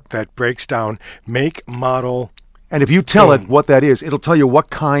interface that breaks down make, model. And if you tell it what that is, it'll tell you what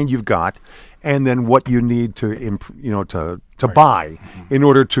kind you've got and then what you need to buy in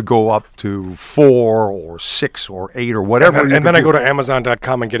order to go up to 4 or 6 or 8 or whatever. And then I go to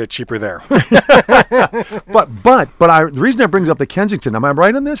Amazon.com and get it cheaper there. But the reason I bring up the Kensington, am I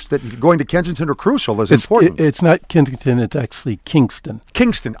right on this? That going to Kensington or Crucial is important. It's not Kensington, it's actually Kingston.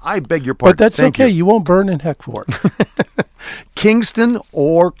 Kingston, I beg your pardon. But that's okay. You won't burn in heck for it. Kingston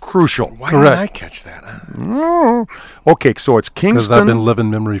or Crucial. Why didn't I catch that? Okay, so it's Kingston. Because I've been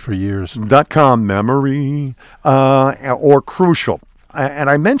living memory for years. .com memory or Crucial. And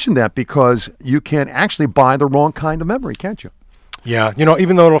I mentioned that because you can actually buy the wrong kind of memory, can't you? Yeah,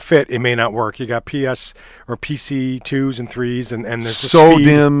 even though it'll fit, it may not work. You got PS or PC 2s and 3s, and there's the speed.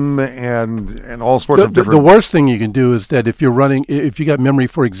 SODIMM and all sorts of different... The worst thing you can do is that if you got memory,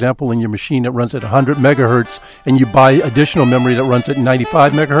 for example, in your machine that runs at 100 megahertz, and you buy additional memory that runs at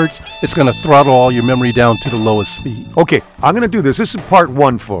 95 megahertz, it's going to throttle all your memory down to the lowest speed. Okay, I'm going to do this. This is part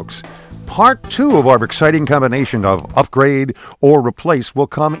 1, folks. Part 2 of our exciting combination of upgrade or replace will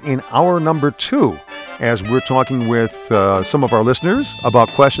come in hour number 2 as we're talking with some of our listeners about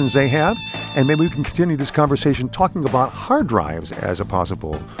questions they have, and maybe we can continue this conversation talking about hard drives as a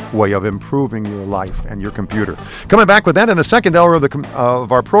possible way of improving your life and your computer. Coming back with that in the second hour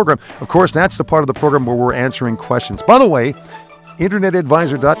of our program. Of course, that's the part of the program where we're answering questions. By the way,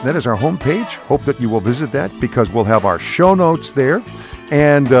 InternetAdvisor.net is our homepage. Hope that you will visit that because we'll have our show notes there.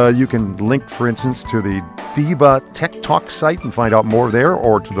 And you can link, for instance, to the Diva Tech Talk site and find out more there,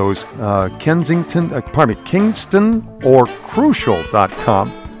 or to those Kingston or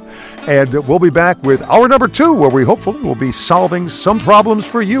Crucial.com. And we'll be back with hour number 2, where we hopefully will be solving some problems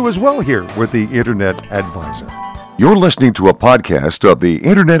for you as well here with the Internet Advisor. You're listening to a podcast of the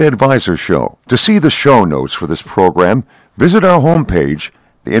Internet Advisor Show. To see the show notes for this program, visit our homepage,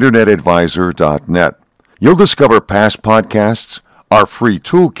 theinternetadvisor.net. You'll discover past podcasts, our free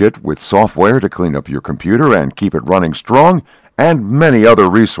toolkit with software to clean up your computer and keep it running strong, and many other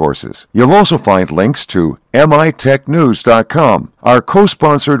resources. You'll also find links to mitechnews.com, our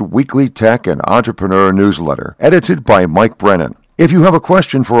co-sponsored weekly tech and entrepreneur newsletter, edited by Mike Brennan. If you have a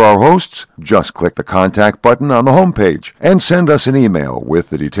question for our hosts, just click the contact button on the homepage and send us an email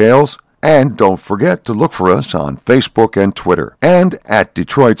with the details And don't forget to look for us on Facebook and Twitter, and at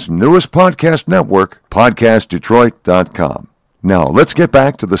Detroit's newest podcast network, podcastdetroit.com. Now, let's get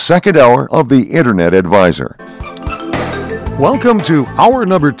back to the second hour of the Internet Advisor. Welcome to hour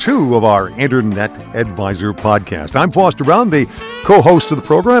number 2 of our Internet Advisor podcast. I'm Foster Brown, the co-host of the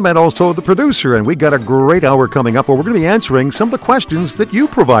program and also the producer, and we got a great hour coming up where we're going to be answering some of the questions that you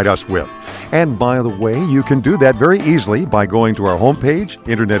provide us with. And by the way, you can do that very easily by going to our homepage,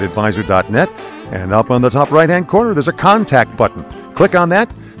 internetadvisor.net, and up on the top right-hand corner, there's a contact button. Click on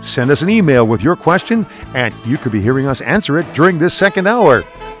that, send us an email with your question, and you could be hearing us answer it during this second hour.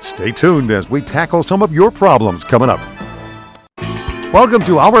 Stay tuned as we tackle some of your problems coming up. Welcome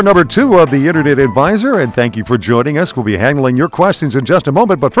to hour number 2 of the Internet Advisor, and thank you for joining us. We'll be handling your questions in just a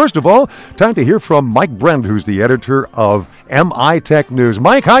moment, but first of all, time to hear from Mike Brent, who's the editor of MI Tech News.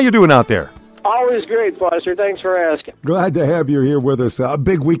 Mike, how you doing out there? Always great, Foster. Thanks for asking. Glad to have you here with us. A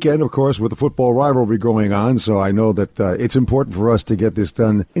big weekend, of course, with the football rivalry going on, so I know that it's important for us to get this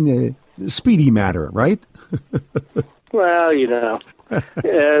done in a speedy manner, right? Well, you know.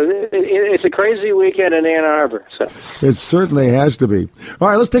 It's a crazy weekend in Ann Arbor. So. It certainly has to be. All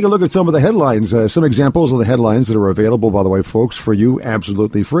right, let's take a look at some of the headlines. Some examples of the headlines that are available, by the way, folks, for you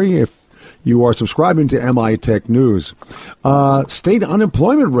absolutely free if you are subscribing to MI Tech News. State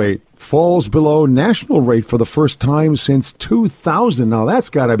unemployment rate falls below national rate for the first time since 2000. Now, that's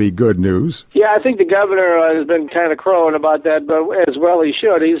got to be good news. Yeah, I think the governor has been kind of crowing about that, but as well he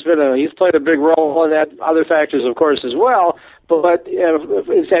should. He's played a big role in that. Other factors, of course, as well. But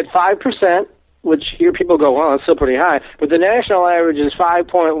it's at 5%, which here people go, well, it's still pretty high. But the national average is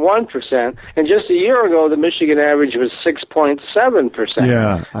 5.1%. And just a year ago, the Michigan average was 6.7%.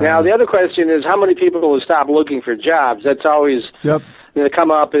 Yeah. Now, the other question is how many people will stop looking for jobs? That's always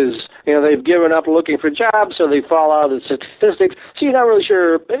come up is, they've given up looking for jobs, so they fall out of the statistics. So you're not really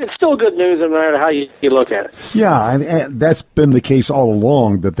sure. It's still good news no matter how you look at it. Yeah, and that's been the case all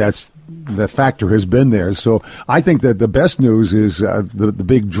along, the factor has been there. So I think that the best news is the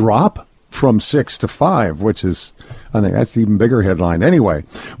big drop from 6 to 5, which is, I think that's the even bigger headline. Anyway,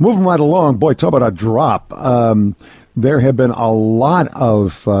 moving right along, boy, talk about a drop. There have been a lot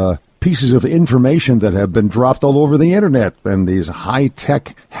of pieces of information that have been dropped all over the internet and these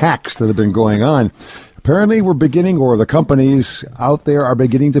high-tech hacks that have been going on. Apparently we're beginning, or the companies out there are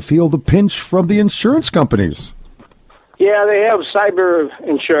beginning to feel the pinch from the insurance companies. Yeah, they have cyber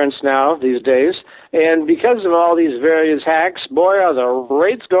insurance now these days, and because of all these various hacks, boy, are the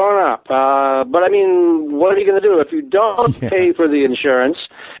rates going up. But, I mean, what are you going to do? If you don't pay for the insurance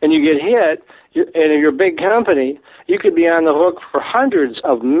and you get hit, and you're a big company, you could be on the hook for hundreds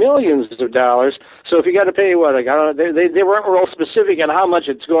of millions of dollars. So if you got to pay, they weren't real specific on how much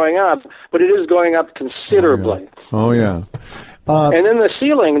it's going up, but it is going up considerably. Oh, yeah. And then the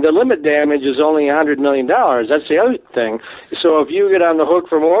ceiling, the limit damage is only $100 million. That's the other thing. So if you get on the hook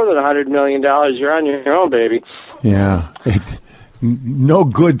for more than $100 million, you're on your own, baby. Yeah. No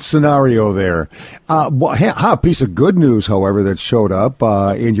good scenario there. A piece of good news, however, that showed up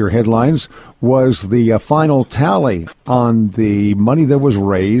in your headlines was the final tally on the money that was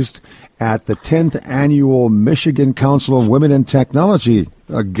raised at the 10th Annual Michigan Council of Women in Technology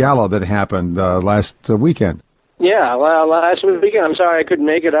gala that happened last weekend. Yeah, well, last weekend, I'm sorry I couldn't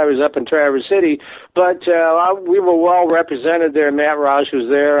make it. I was up in Traverse City, but we were well represented there. Matt Roush was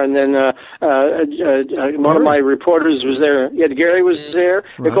there, and then one of my reporters was there. Yeah, Gary was there.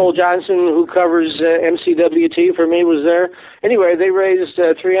 Right. Nicole Johnson, who covers MCWT for me, was there. Anyway, they raised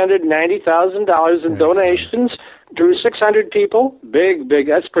 $390,000 in donations. Drew 600 people. Big.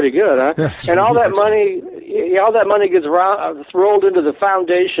 That's pretty good, huh? That's and all that money gets rolled into the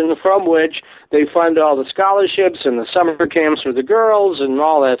foundation from which they fund all the scholarships and the summer camps for the girls and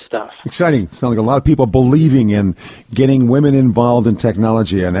all that stuff. Exciting. Sounds like a lot of people believing in getting women involved in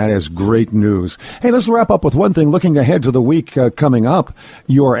technology, and that is great news. Hey, let's wrap up with one thing. Looking ahead to the week coming up,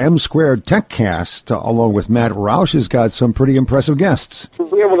 your M-Squared TechCast, along with Matt Roush, has got some pretty impressive guests. We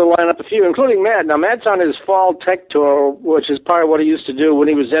were able to line up a few, including Matt. Now, Matt's on his fall tech tour, which is part of what he used to do when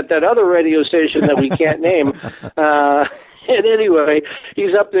he was at that other radio station that we can't name. And anyway,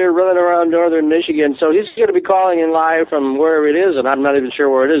 he's up there running around northern Michigan, so he's going to be calling in live from wherever it is, and I'm not even sure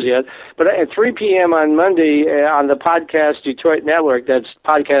where it is yet. But at 3 p.m. on Monday on the Podcast Detroit Network, that's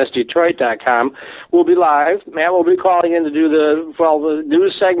podcastdetroit.com, we'll be live. Matt will be calling in to do the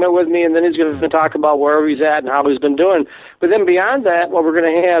news segment with me, and then he's going to talk about wherever he's at and how he's been doing. But then beyond that, what we're going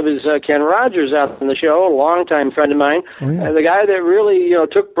to have is Ken Rogers out on the show, a longtime friend of mine, the guy that really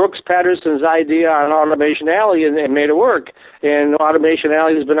took Brooks Patterson's idea on Automation Alley and made it work. work. And Automation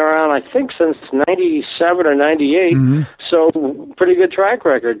Alley has been around, I think, since 97 or 98, so pretty good track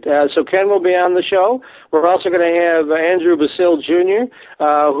record. So Ken will be on the show. We're also going to have Andrew Basil Jr.,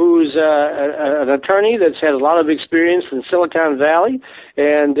 who's an attorney that's had a lot of experience in Silicon Valley,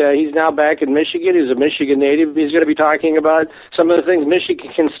 and he's now back in Michigan. He's a Michigan native. He's going to be talking about some of the things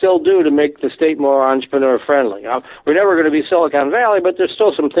Michigan can still do to make the state more entrepreneur-friendly. We're never going to be Silicon Valley, but there's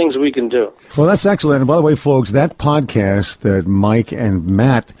still some things we can do. Well, that's excellent. And by the way, folks, that podcast that Mike and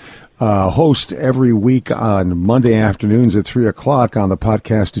Matt host every week on Monday afternoons at 3 o'clock on the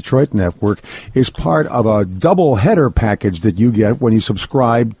Podcast Detroit Network is part of a double header package that you get when you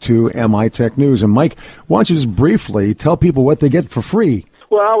subscribe to MI Tech News. And Mike, why don't you just briefly tell people what they get for free?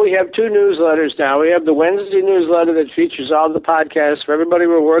 Well, we have two newsletters now. We have the Wednesday newsletter that features all the podcasts for everybody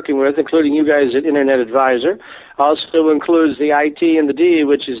we're working with, including you guys at Internet Advisor. Also includes the IT and the D,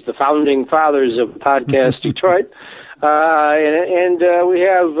 which is the founding fathers of Podcast Detroit. And we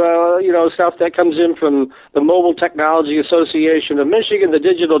have, stuff that comes in from the Mobile Technology Association of Michigan, the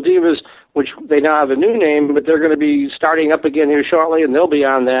Digital Divas, which they now have a new name, but they're going to be starting up again here shortly, and they'll be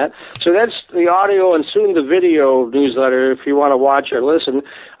on that. So that's the audio and soon the video newsletter if you want to watch or listen.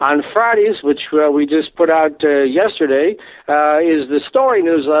 On Fridays, which we just put out yesterday, is the story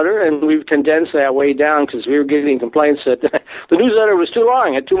newsletter, and we've condensed that way down because we were getting complaints that the newsletter was too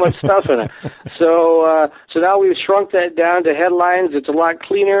long, had too much stuff in it. So now we've shrunk that down to headlines. It's a lot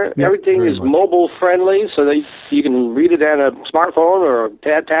cleaner. Yep, everything is mobile friendly, so that you can read it on a smartphone or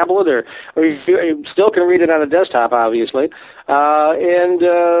a tablet, or you still can read it on a desktop, obviously. And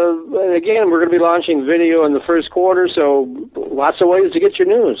again, we're going to be launching video in the first quarter, so lots of ways to get your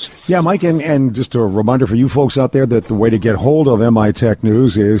news. Yeah, Mike, and just a reminder for you folks out there that the way to get hold of MI Tech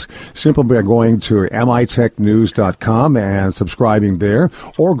News is simply by going to mitechnews.com and subscribing there,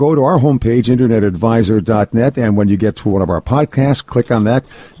 or go to our homepage, internetadvisor.net, and when you get to one of our podcasts, click on that.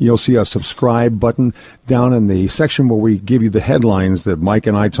 You'll see a subscribe button down in the section where we give you the headlines that Mike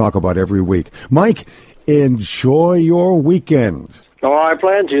and I talk about every week. Mike, enjoy your weekend. Oh, I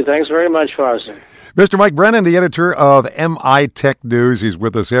plan to. Thanks very much, Foster. Mr. Mike Brennan, the editor of MI Tech News, he's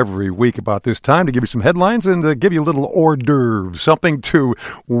with us every week about this time to give you some headlines and give you a little hors d'oeuvre, something to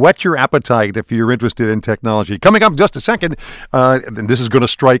whet your appetite if you're interested in technology. Coming up in just a second, and this is going to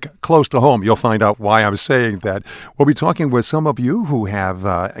strike close to home. You'll find out why I'm saying that. We'll be talking with some of you who have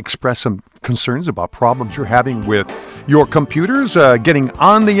expressed some concerns about problems you're having with your computers, getting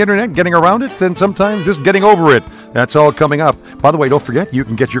on the internet, getting around it, and sometimes just getting over it. That's all coming up. By the way, don't forget, you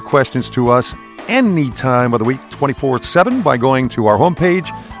can get your questions to us any time of the week, 24/7, by going to our homepage,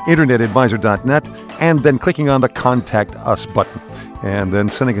 internetadvisor.net, and then clicking on the Contact Us button, and then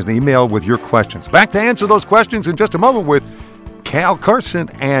sending us an email with your questions. Back to answer those questions in just a moment with Cal Carson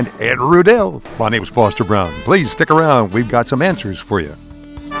and Ed Rudell. My name is Foster Brown. Please stick around. We've got some answers for you.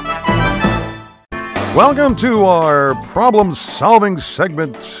 Welcome to our problem-solving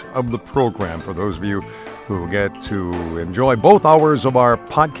segment of the program. For those of you who get to enjoy both hours of our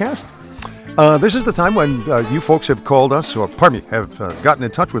podcast, this is the time when you folks have called us, or have gotten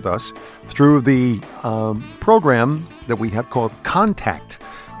in touch with us through the program that we have called Contact.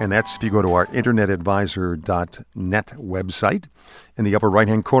 And that's if you go to our internetadvisor.net website. In the upper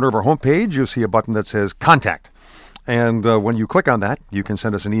right-hand corner of our homepage, you'll see a button that says Contact. And when you click on that, you can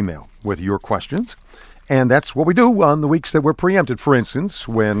send us an email with your questions. And that's what we do on the weeks that we're preempted. For instance,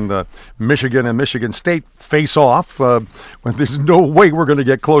 when Michigan and Michigan State face off, when there's no way we're going to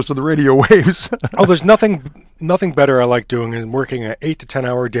get close to the radio waves. Oh, there's nothing better I like doing than working an 8 to 10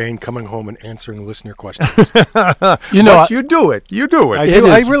 hour day and coming home and answering listener questions. You do it.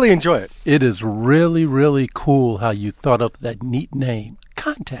 I really enjoy it. It is really, really cool how you thought up that neat name.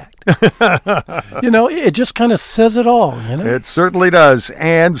 Contact. It just kind of says it all. It certainly does.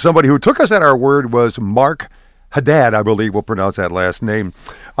 And somebody who took us at our word was Mark Haddad, I believe we'll pronounce that last name.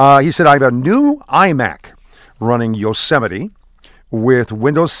 He said, I have a new iMac running Yosemite with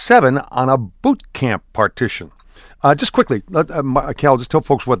Windows 7 on a boot camp partition. Just quickly, Cal, just tell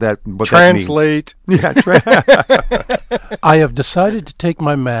folks what that means. Translate. Yeah. I have decided to take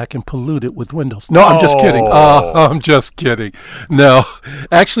my Mac and pollute it with Windows. No, I'm just kidding. I'm just kidding. No,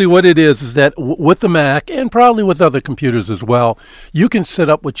 actually what it is that with the Mac, and probably with other computers as well, you can set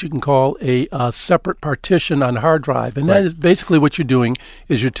up what you can call a separate partition on hard drive. And that is basically what you're doing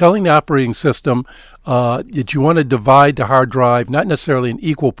is you're telling the operating system that you want to divide the hard drive, not necessarily in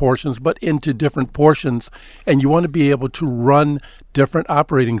equal portions, but into different portions. And you want to be able to run different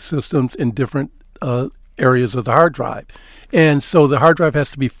operating systems in different areas of the hard drive. And so the hard drive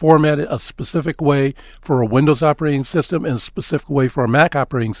has to be formatted a specific way for a Windows operating system and a specific way for a Mac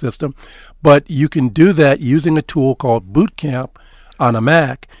operating system. But you can do that using a tool called Boot Camp on a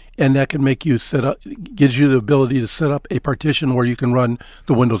Mac, and that can make you gives you the ability to set up a partition where you can run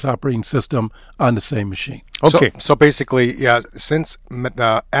the Windows operating system on the same machine. Okay. So basically, since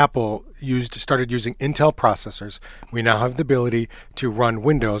Apple started using Intel processors, we now have the ability to run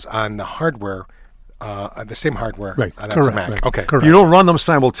Windows on the hardware, the same hardware. Right. That's Correct. a Mac. Right. Okay. Correct. You don't run them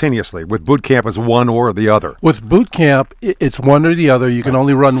simultaneously. With Boot Camp, it's one or the other. With Boot Camp, it's one or the other. You can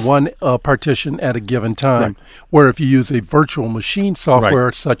only run one partition at a given time. Where if you use a virtual machine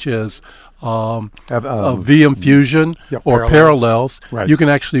software such as VM Fusion or Parallels, you can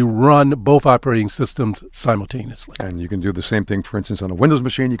actually run both operating systems simultaneously. And you can do the same thing, for instance, on a Windows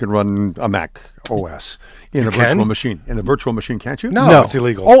machine. You can run a Mac OS in a virtual machine. In a virtual machine, can't you? No, it's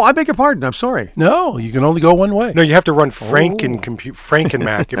illegal. Oh, I beg your pardon. I'm sorry. No, you can only go one way. No, you have to run Franken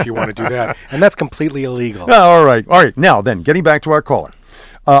Mac if you want to do that, and that's completely illegal. All right. Now then, getting back to our caller.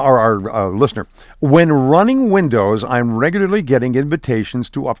 Our listener. When running Windows, I'm regularly getting invitations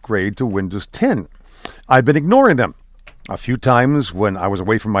to upgrade to Windows 10. I've been ignoring them. A few times when I was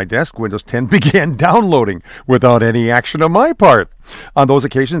away from my desk, Windows 10 began downloading without any action on my part. On those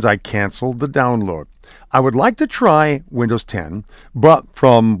occasions, I canceled the download. I would like to try Windows 10, but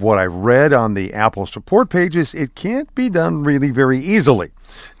from what I've read on the Apple support pages, it can't be done really very easily.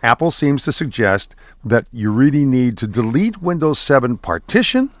 Apple seems to suggest that you really need to delete Windows 7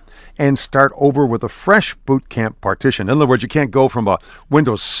 partition and start over with a fresh Boot Camp partition. In other words, you can't go from a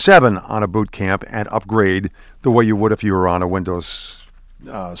Windows 7 on a Boot Camp and upgrade the way you would if you were on a Windows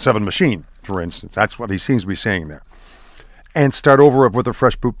 7 machine, for instance. That's what he seems to be saying there. And start over with a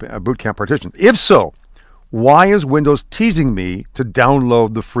fresh Boot Camp partition. If so, why is Windows teasing me to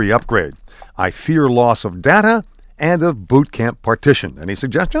download the free upgrade? I fear loss of data and of Boot Camp partition. Any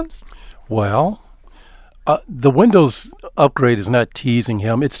suggestions? Well, the Windows upgrade is not teasing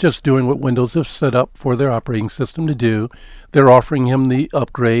him. It's just doing what Windows has set up for their operating system to do. They're offering him the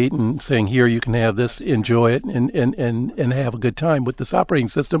upgrade and saying, here, you can have this, enjoy it, and have a good time with this operating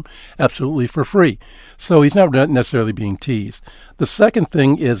system absolutely for free. So he's not necessarily being teased. The second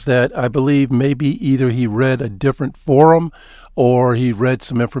thing is that I believe maybe either he read a different forum or he read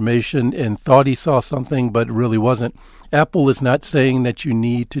some information and thought he saw something, but it really wasn't. Apple is not saying that you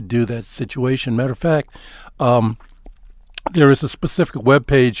need to do that situation. Matter of fact, there is a specific web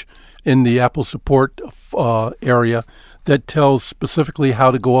page in the Apple support area that tells specifically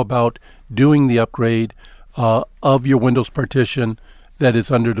how to go about doing the upgrade of your Windows partition that is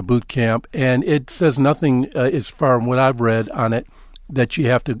under the Boot Camp. And it says nothing, as far as what I've read on it, that you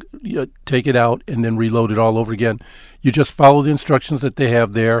have to take it out and then reload it all over again. You just follow the instructions that they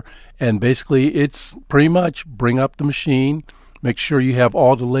have there, and basically it's pretty much bring up the machine, make sure you have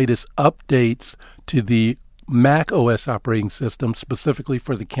all the latest updates to the Mac OS operating system, specifically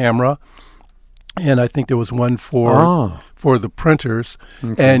for the camera, and I think there was one for the printers,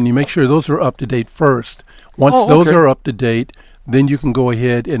 and you make sure those are up to date first. Once those are up to date, then you can go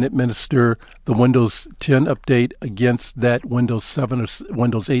ahead and administer the Windows 10 update against that Windows 7 or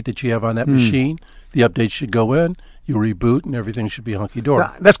Windows 8 that you have on that machine. The update should go in, you reboot, and everything should be hunky-dory.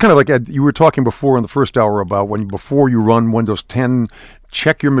 That's kind of like you were talking before in the first hour about before you run Windows 10,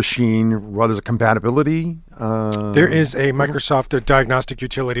 check your machine, run as a compatibility. There is a Microsoft diagnostic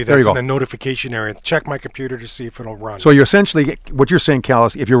utility that's in the notification area. Check my computer to see if it'll run. So you're essentially, what you're saying, Cal,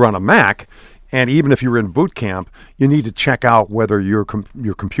 is if you're on a Mac, and even if you're in Boot Camp, you need to check out whether your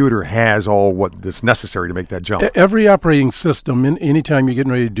computer has all what is necessary to make that jump. Every operating system, anytime you're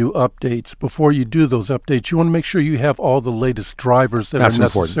getting ready to do updates, before you do those updates, you want to make sure you have all the latest drivers that are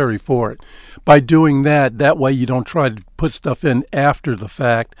necessary for it. By doing that, that way you don't try to put stuff in after the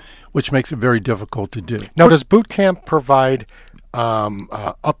fact, which makes it very difficult to do. Now, does Boot Camp provide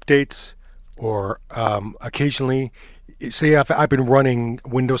updates or occasionally? Say I've been running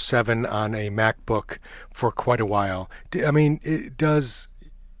Windows 7 on a MacBook for quite a while. Does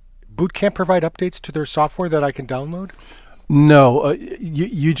Boot Camp provide updates to their software that I can download? No,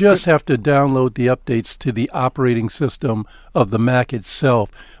 you just have to download the updates to the operating system of the Mac itself.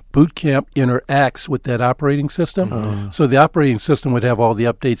 Boot Camp interacts with that operating system, so the operating system would have all the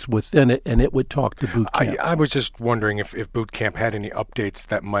updates within it, and it would talk to Boot Camp. I was just wondering if Boot Camp had any updates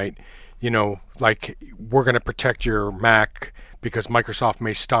that might, like we're going to protect your Mac because Microsoft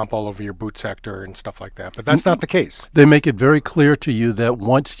may stomp all over your boot sector and stuff like that. But that's not the case. They make it very clear to you that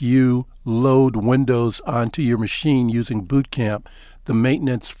once you load Windows onto your machine using Boot Camp, the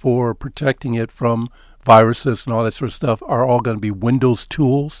maintenance for protecting it from viruses and all that sort of stuff are all going to be Windows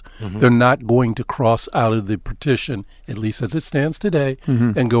tools. They're not going to cross out of the partition, at least as it stands today,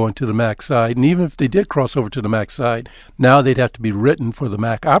 and go into the Mac side. And even if they did cross over to the Mac side, now they'd have to be written for the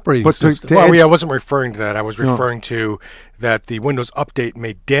Mac operating system. Well, I wasn't referring to that. I was referring to that the Windows update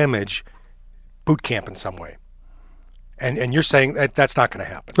may damage Boot Camp in some way. And you're saying that that's not going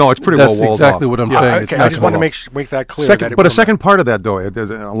to happen. No, it's pretty well walled That's exactly off. what I'm saying. Okay, I just want to make that clear. But a second part of that, though,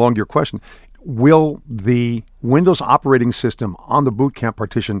 along your question, will the Windows operating system on the Boot Camp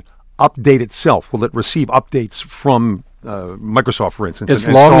partition update itself? Will it receive updates from Microsoft, for instance? As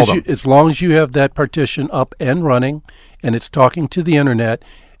long as you have that partition up and running, and it's talking to the internet,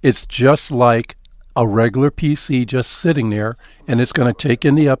 it's just like a regular PC just sitting there, and it's going to take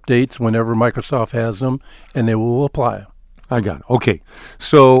in the updates whenever Microsoft has them, and they will apply them. I got it. Okay.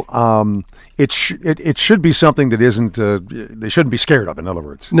 So it should be something that isn't, they shouldn't be scared of, in other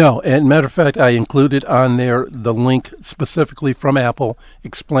words. No, and matter of fact, I included on there the link specifically from Apple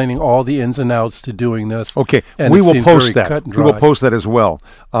explaining all the ins and outs to doing this. Okay, and we will post that. We will post that as well,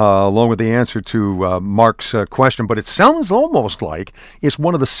 along with the answer to Mark's question. But it sounds almost like it's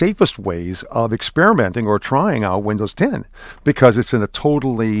one of the safest ways of experimenting or trying out Windows 10 because it's in a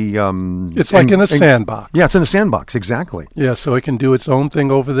totally... it's like in a sandbox. Yeah, it's in a sandbox, exactly. Yeah, so it can do its own thing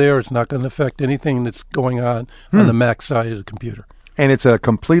over there. It's not going to affect anything that's going on the Mac side of the computer. And it's a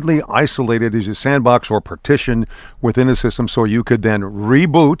completely isolated as a sandbox or partition within the system, so you could then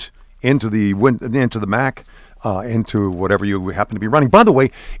reboot into the Mac, into whatever you happen to be running. By the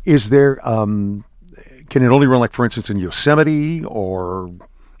way, is there can it only run, like, for instance, in Yosemite or?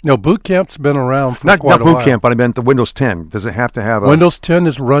 No, Boot Camp's been around for quite a while. Not Boot Camp, but I meant the Windows 10. Does it have to have a... Windows 10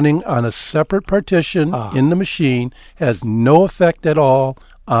 is running on a separate partition in the machine, has no effect at all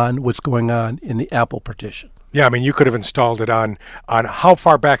on what's going on in the Apple partition. Yeah, I mean, you could have installed it on how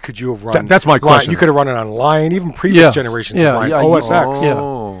far back could you have run? That's my question. You could have run it on Lion, even previous generations of Lion, OS X.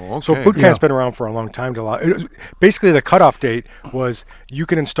 Okay. So Boot Camp's been around for a long time. Basically, the cutoff date was you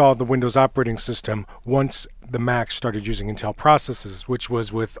could install the Windows operating system once the Mac started using Intel processors, which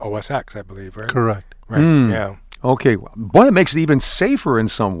was with OS X, I believe, right? Correct. Right, yeah. Okay. Boy, it makes it even safer in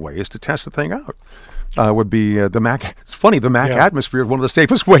some ways to test the thing out. Would be the Mac. It's funny, the Mac atmosphere is one of the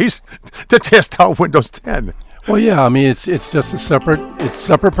safest ways to test out Windows 10. Well, yeah, I mean, it's just a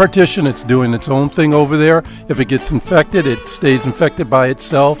separate partition. It's doing its own thing over there. If it gets infected, it stays infected by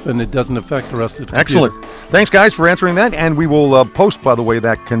itself, and it doesn't affect the rest of the computer. Excellent. Thanks, guys, for answering that. And we will post, by the way,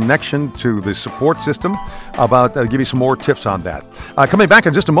 that connection to the support system about give you some more tips on that. Coming back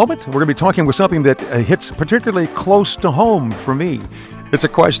in just a moment, we're going to be talking with something that hits particularly close to home for me. It's a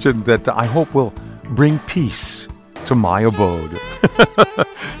question that I hope will bring peace to my abode.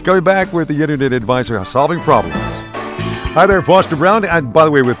 Coming back with the Internet Advisor, solving problems. Hi there, Foster Brown. And by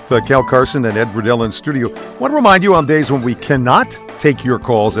the way, with Cal Carson and Ed Riddell in studio, I want to remind you on days when we cannot take your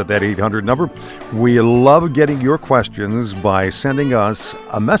calls at that 800 number, we love getting your questions by sending us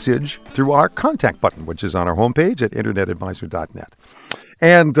a message through our contact button, which is on our homepage at internetadvisor.net.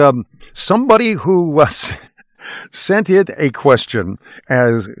 And somebody who sent in a question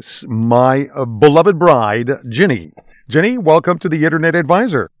as my beloved bride, Ginny. Ginny, welcome to the Internet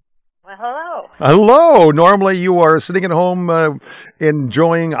Advisor. Well, hello. Hello. Normally you are sitting at home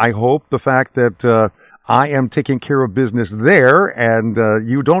enjoying, I hope, the fact that I am taking care of business there and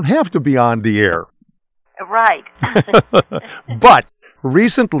you don't have to be on the air. Right. But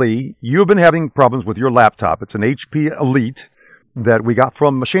recently you've been having problems with your laptop. It's an HP Elite that we got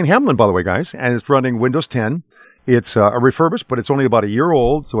from Shane Hamlin, by the way, guys, and it's running Windows 10. It's a refurbished, but it's only about a year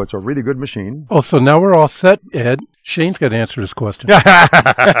old, so it's a really good machine. Oh, so now we're all set, Ed. Shane's got to answer this question.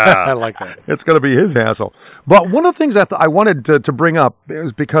 I like that. It's going to be his hassle. But one of the things I wanted to bring up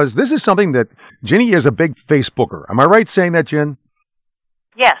is because this is something that Ginny is a big Facebooker. Am I right saying that, Jen?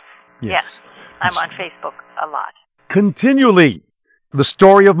 Yes. I'm on Facebook a lot. Continually. The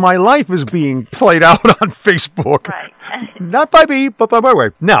story of my life is being played out on Facebook. Right. Not by me, but by my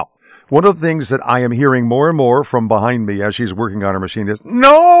wife. Now, one of the things that I am hearing more and more from behind me as she's working on her machine is,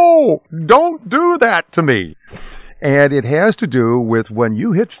 no, don't do that to me. And it has to do with when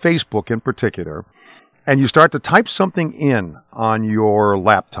you hit Facebook in particular, and you start to type something in on your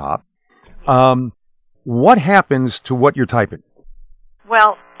laptop, what happens to what you're typing?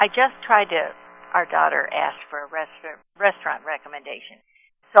 Well, I just tried to, our daughter asked for a restaurant recommendation.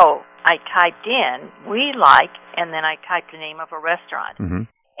 So I typed in, we like, and then I typed the name of a restaurant. Mm-hmm.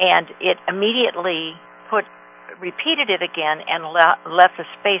 And it immediately repeated it again and left the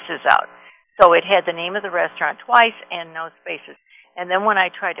spaces out. So it had the name of the restaurant twice and no spaces. And then when I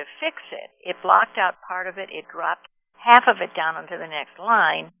tried to fix it, it blocked out part of it. It dropped half of it down onto the next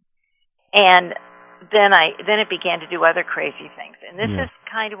line. And then it began to do other crazy things. And this is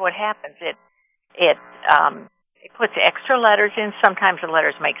kind of what happens. It puts extra letters in. Sometimes the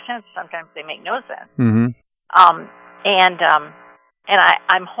letters make sense. Sometimes they make no sense. Mm-hmm. And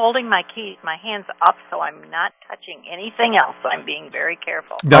I'm holding my hands up, so I'm not touching anything else. I'm being very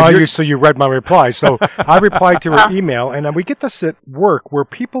careful. So you read my reply. So I replied to her email, and we get this at work where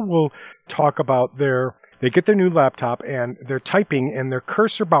people will talk about they get their new laptop and they're typing and their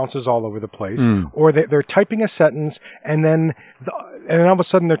cursor bounces all over the place, or they're typing a sentence and then all of a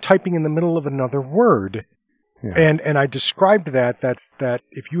sudden they're typing in the middle of another word. Yeah. And I described that's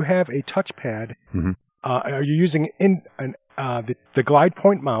if you have a touchpad, are you using the glide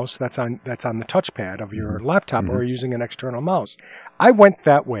point mouse that's on the touchpad of your laptop, or are you using an external mouse? I went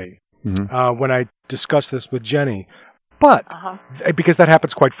that way when I discussed this with Jenny. But because that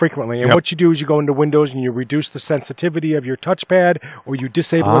happens quite frequently, and what you do is you go into Windows and you reduce the sensitivity of your touchpad, or you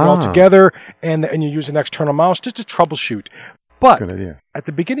disable it altogether, and you use an external mouse just to troubleshoot. But at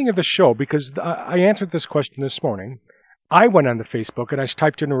the beginning of the show, because I answered this question this morning, I went on the Facebook and I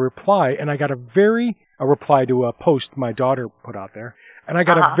typed in a reply, and I got a reply to a post my daughter put out there, and I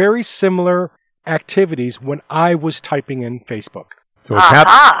got a very similar activities when I was typing in Facebook. So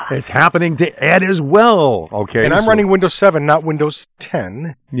it's happening to Ed as well. Okay. And I'm running Windows 7, not Windows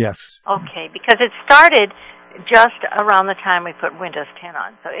 10. Yes. Okay, because it started just around the time we put Windows 10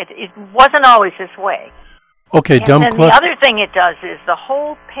 on. So it wasn't always this way. Okay, and then the other thing it does is the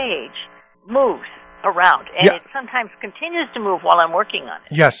whole page moves around, and it sometimes continues to move while I'm working on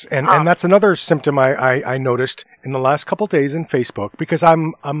it. Yes, and that's another symptom I noticed in the last couple of days in Facebook, because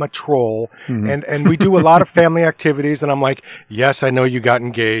I'm a troll, and we do a lot of family activities, and I'm like, yes, I know you got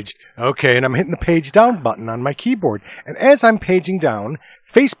engaged. Okay, and I'm hitting the page down button on my keyboard. And as I'm paging down,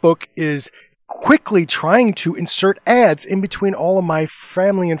 Facebook is quickly trying to insert ads in between all of my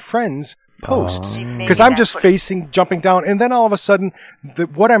family and friends' posts, because I'm just jumping down, and then all of a sudden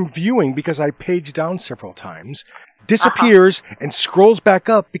what I'm viewing, because I paged down several times, disappears and scrolls back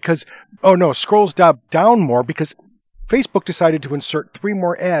up scrolls down more because Facebook decided to insert 3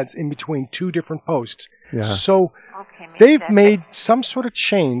 more ads in between 2 different posts. Yeah. So they've made some sort of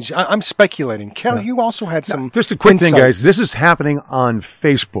change. I'm speculating. Cal, you also had some just a quick thing, guys. This is happening on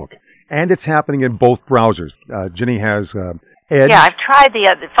Facebook, and it's happening in both browsers. Jenny has Edge. Yeah, I've tried the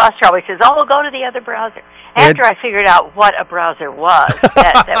other. Foster always says, we'll go to the other browser. After I figured out what a browser was,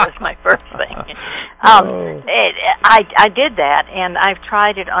 that was my first thing. I did that, and I've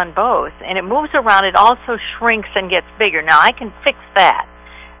tried it on both, and it moves around. It also shrinks and gets bigger. Now, I can fix that,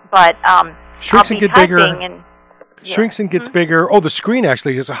 but shrinks and get bigger. Shrinks and gets bigger. Oh, the screen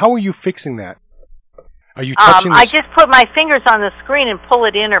actually is. How are you fixing that? Are you touching I just put my fingers on the screen and pull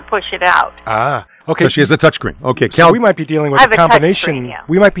it in or push it out. Okay. So she has a touchsch Okay, Cal, so we might be dealing with a combination.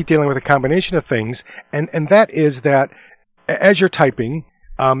 We might be dealing with a combination of things, and that is that as you're typing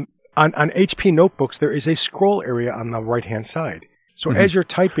on HP notebooks, there is a scroll area on the right hand side. So as you're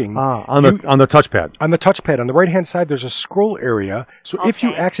typing on the touchpad, on the right hand side, there's a scroll area. So if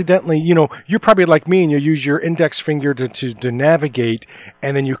you accidentally, you're probably like me, and you use your index finger to navigate,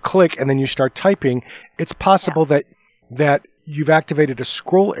 and then you click, and then you start typing. It's possible that you've activated a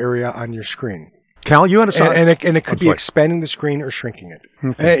scroll area on your screen. Cal, you understand? And it could be expanding the screen or shrinking it.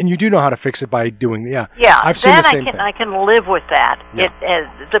 Okay. And you do know how to fix it by doing I've seen the same thing. I can live with that. Yeah.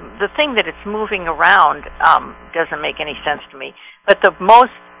 The thing that it's moving around doesn't make any sense to me. But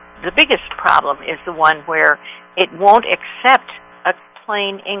the biggest problem is the one where it won't accept a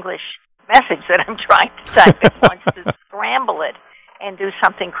plain English message that I'm trying to type. It wants to scramble it and do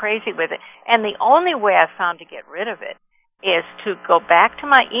something crazy with it. And the only way I've found to get rid of it is to go back to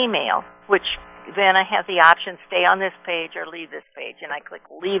my email, which then I have the option stay on this page or leave this page, and I click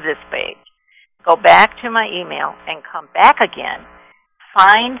leave this page. Go back to my email and come back again.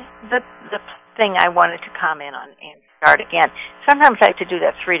 Find the thing I wanted to comment on and start again. Sometimes I have to do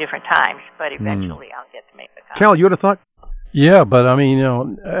that 3 different times, but eventually I'll get to make the comment. Cal, you had a thought? Yeah, but I mean,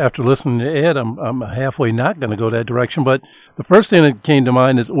 after listening to Ed, I'm halfway not going to go that direction. But the first thing that came to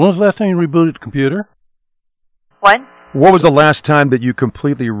mind is, when was the last time you rebooted the computer? What was the last time that you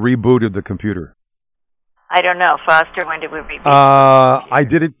completely rebooted the computer? I don't know. Foster, when did we reboot? I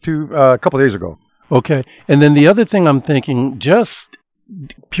did it a couple of days ago. Okay. And then the other thing I'm thinking, just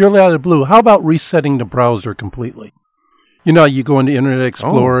purely out of the blue, how about resetting the browser completely? You go into Internet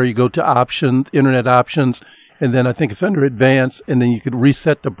Explorer, you go to Internet Options, and then I think it's under Advanced, and then you could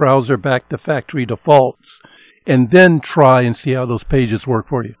reset the browser back to factory defaults, and then try and see how those pages work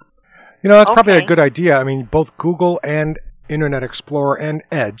for you. That's probably a good idea. I mean, both Google and Internet Explorer and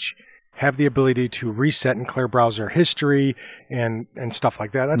Edge have the ability to reset and clear browser history and stuff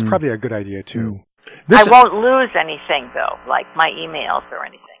like that. That's probably a good idea, too. I won't lose anything, though, like my emails or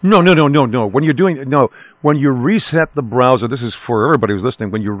anything. No. When you reset the browser, this is for everybody who's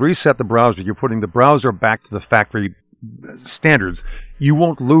listening, when you reset the browser, you're putting the browser back to the factory standards. You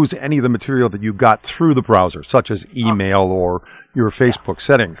won't lose any of the material that you got through the browser, such as email or your Facebook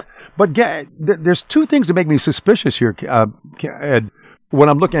settings. But there's two things that make me suspicious here, Ed, when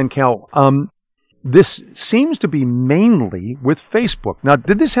I'm looking at Cal. This seems to be mainly with Facebook. Now,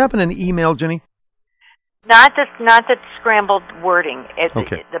 did this happen in email, Jenny? Not the scrambled wording.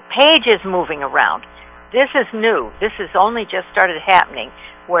 Okay. The page is moving around. This is new. This has only just started happening,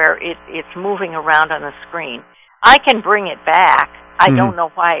 where it's moving around on the screen. I can bring it back. I don't know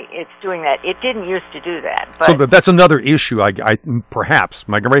why it's doing that. It didn't used to do that. But so that's another issue. Perhaps.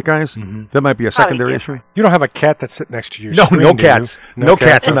 Am I right, guys? That might be a secondary issue. You don't have a cat that's sitting next to you. No cats. No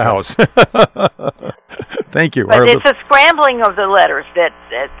cats in the house. Thank you. But it's a scrambling of the letters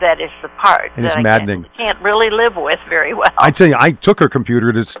that is the part and that it's maddening. Can't really live with very well. I tell you, I took her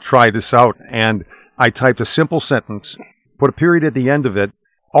computer to try this out, and I typed a simple sentence, put a period at the end of it.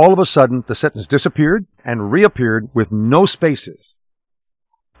 All of a sudden, the sentence disappeared and reappeared with no spaces.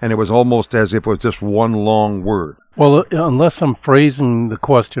 And it was almost as if it was just one long word. Well, unless I'm phrasing the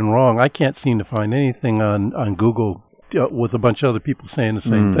question wrong, I can't seem to find anything on Google with a bunch of other people saying the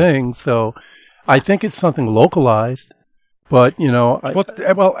same thing. So I think it's something localized. But,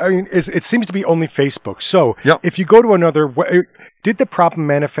 it seems to be only Facebook. So if you go to another, did the problem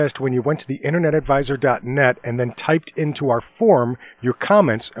manifest when you went to the internetadvisor.net and then typed into our form your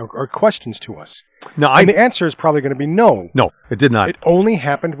comments or questions to us? No, and the answer is probably going to be no. No, it did not. It only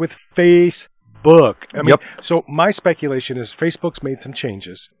happened with Facebook. I mean, so my speculation is Facebook's made some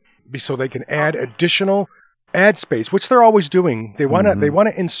changes so they can add additional ad space, which they're always doing. They want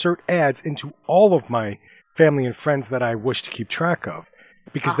to insert ads into all of my family and friends that I wish to keep track of,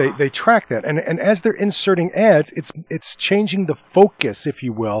 because they track that. And as they're inserting ads, it's changing the focus, if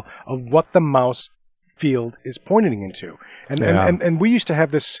you will, of what the mouse field is pointing into. And we used to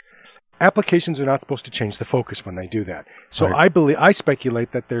have this, applications are not supposed to change the focus when they do that. So right. I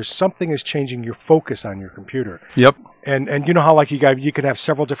speculate that there's something is changing your focus on your computer. Yep. And you know how like you could have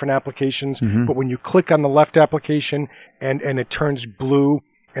several different applications, but when you click on the left application and it turns blue,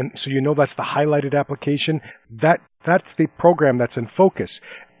 and so you know that's the highlighted application, that's the program that's in focus.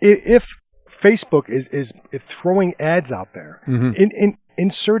 If Facebook is throwing ads out there,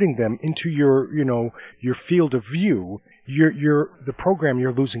 inserting them into your field of view, the program,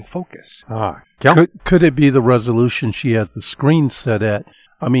 you're losing focus. Could it be the resolution she has the screen set at?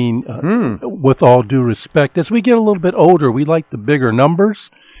 I mean, with all due respect, as we get a little bit older, we like the bigger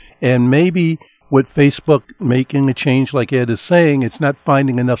numbers, and maybe with Facebook making a change like Ed is saying, it's not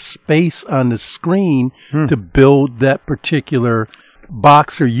finding enough space on the screen to build that particular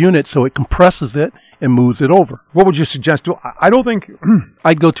box or unit, so it compresses it and moves it over. What would you suggest? I don't think...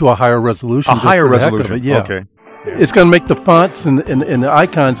 I'd go to a higher resolution. A higher resolution, Okay. It's going to make the fonts and the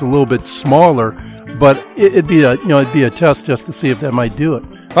icons a little bit smaller, but it'd be a test just to see if that might do it.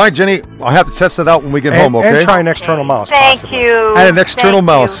 All right, Jenny, I'll have to test it out when we get home, okay? And try an external mouse, Thank possibly. you. And an external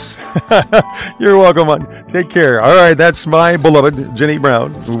mouse. You're welcome, hon. Take care. All right, that's my beloved Jenny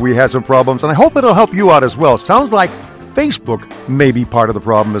Brown. We had some problems, and I hope it'll help you out as well. Sounds like Facebook may be part of the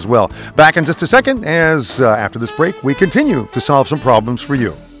problem as well. Back in just a second, as after this break, we continue to solve some problems for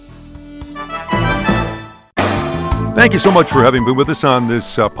you. Thank you so much for having been with us on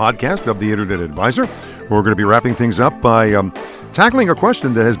this podcast of the Internet Advisor. We're going to be wrapping things up by tackling a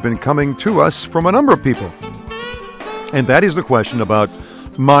question that has been coming to us from a number of people. And that is the question about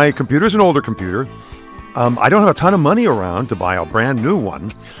my computer's an older computer. I don't have a ton of money around to buy a brand new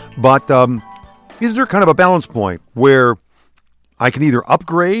one, but is there kind of a balance point where I can either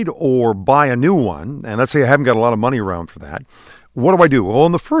upgrade or buy a new one? And let's say I haven't got a lot of money around for that. What do I do? Well,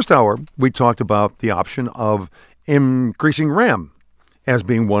 in the first hour, we talked about the option of increasing RAM as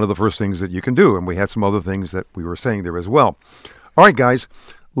being one of the first things that you can do. And we had some other things that we were saying there as well. All right, guys,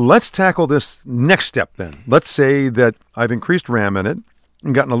 let's tackle this next step then. Let's say that I've increased RAM in it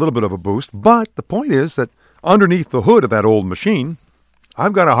and gotten a little bit of a boost. But the point is that underneath the hood of that old machine,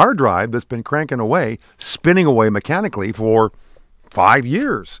 I've got a hard drive that's been cranking away, spinning away mechanically for 5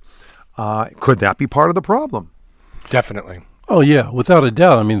 years. Could that be part of the problem? Definitely. Oh, yeah, without a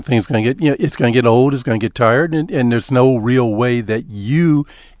doubt. I mean, things going to get, it's going to get old, it's going to get tired, and there's no real way that you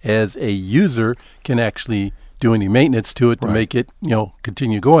as a user can actually do any maintenance to it to make it,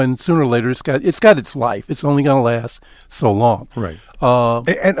 continue going. Sooner or later, it's got its life. It's only going to last so long. Right.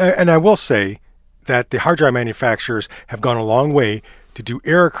 And I will say that the hard drive manufacturers have gone a long way to do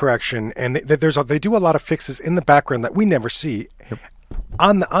error correction, and they do a lot of fixes in the background that we never see. Yep.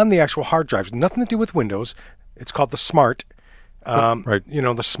 on the actual hard drives. Nothing to do with Windows. It's called the Smart. Right.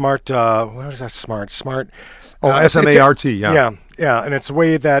 The Smart. What is that? Smart. SMART. Yeah. Yeah, and it's a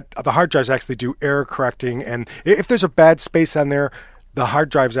way that the hard drives actually do error correcting, and if there's a bad space on there, the hard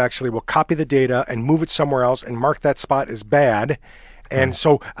drives actually will copy the data and move it somewhere else and mark that spot as bad. And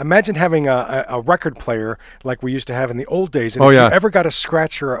so imagine having a record player like we used to have in the old days. And if you ever got a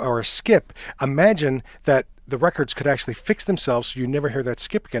scratch or a skip, imagine that the records could actually fix themselves so you never hear that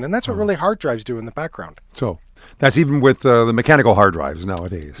skip again. And that's what really hard drives do in the background. So that's even with the mechanical hard drives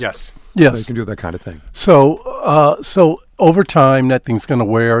nowadays. Yes. They can do that kind of thing. So over time, that thing's going to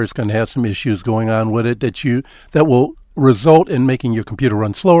wear. It's going to have some issues going on with it that will result in making your computer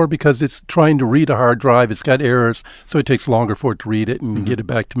run slower because it's trying to read a hard drive. It's got errors, so it takes longer for it to read it and get it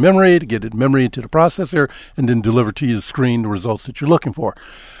back to memory, to get it memory into the processor, and then deliver to your screen the results that you're looking for.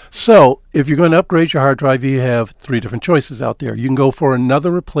 So if you're going to upgrade your hard drive, you have 3 different choices out there. You can go for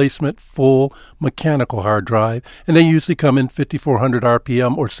another replacement full mechanical hard drive, and they usually come in 5400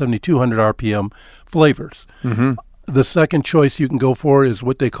 RPM or 7200 RPM flavors. The second choice you can go for is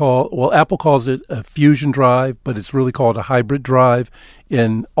what they call, Apple calls it a fusion drive, but it's really called a hybrid drive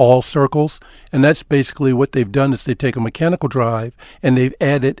in all circles. And that's basically what they've done is they take a mechanical drive and they've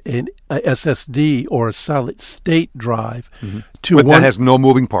added a SSD or a solid state drive to but one. That has no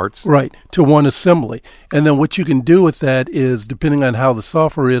moving parts. Right, to one assembly. And then what you can do with that is, depending on how the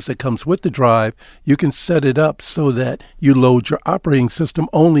software is that comes with the drive, you can set it up so that you load your operating system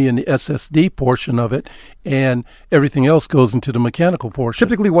only in the SSD portion of it and everything else goes into the mechanical portion.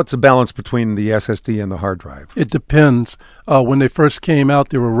 Typically, what's the balance between the SSD and the hard drive? It depends. When they first came out,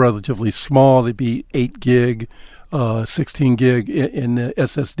 they were relatively small. They'd be 8 gig, 16 gig in the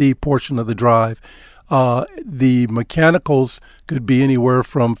SSD portion of the drive. The mechanicals could be anywhere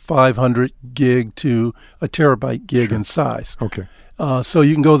from 500 gig to a terabyte gig in size. Okay. So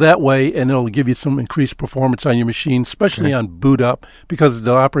you can go that way, and it'll give you some increased performance on your machine, especially on boot up, because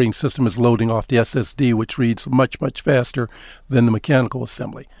the operating system is loading off the SSD, which reads much, much faster than the mechanical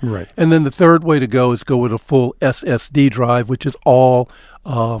assembly. Right. And then the third way to go is go with a full SSD drive, which is all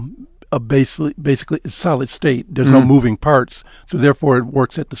basically solid state. There's no moving parts, so therefore it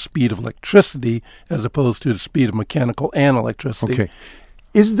works at the speed of electricity as opposed to the speed of mechanical and electricity. Okay.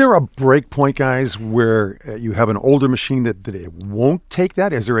 Is there a break point, guys, where you have an older machine that it won't take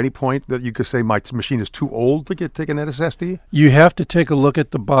that? Is there any point that you could say my machine is too old to take an SSD? You have to take a look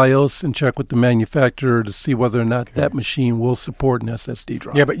at the BIOS and check with the manufacturer to see whether or not that machine will support an SSD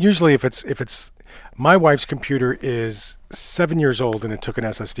drive. Yeah, but usually if it's my wife's computer is 7 years old and it took an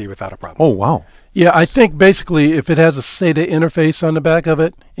SSD without a problem. Oh, wow. Yeah, I think basically if it has a SATA interface on the back of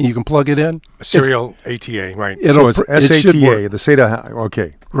it and you can plug it in. Serial ATA, right. So it's SATA, the SATA,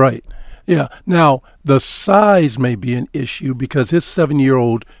 okay. Right. Yeah. Now, the size may be an issue because his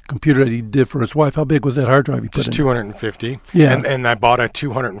 7-year-old computer that he did for his wife, how big was that hard drive he put in? Just 250. Yeah. And I bought a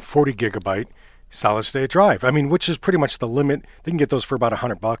 240 gigabyte solid state drive. I mean, which is pretty much the limit. They can get those for about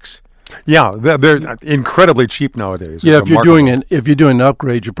 $100. Yeah, they're incredibly cheap nowadays. Yeah, if you're doing an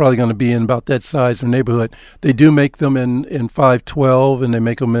upgrade, you're probably going to be in about that size or neighborhood. They do make them in 512, and they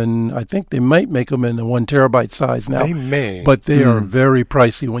make them in. I think they might make them in a 1 terabyte size now. They may, but they are very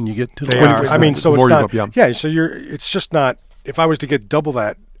pricey when you get to the. They are. I mean, so it's not. Yeah. So it's just not. If I was to get double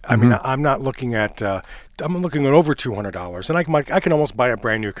that, I mean, I'm not looking at. I'm looking at over $200, and I can almost buy a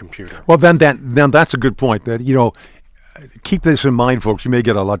brand new computer. Well, then that's a good point. That keep this in mind, folks. You may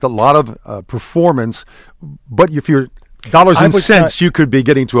get a lot of performance, but if you're dollars and cents, you could be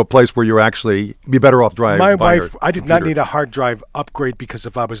getting to a place where you're actually be better off driving. My wife, I did not need a hard drive upgrade because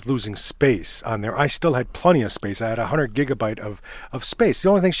if I was losing space on there, I still had plenty of space. I had 100 gigabyte of space. The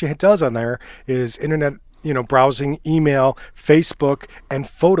only thing she does on there is internet, browsing, email, Facebook, and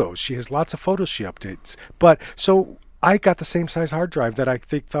photos. She has lots of photos she updates. But so I got the same size hard drive that I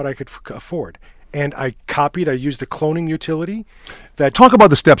thought I could afford. And I used a cloning utility. Talk about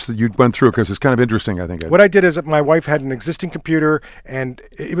the steps that you went through, because it's kind of interesting, I think. What I did is that my wife had an existing computer, and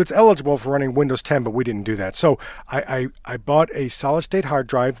it was eligible for running Windows 10, but we didn't do that. So I bought a solid-state hard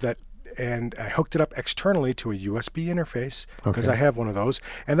drive and I hooked it up externally to a USB interface, because I have one of those.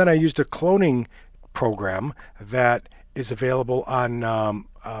 And then I used a cloning program that is available on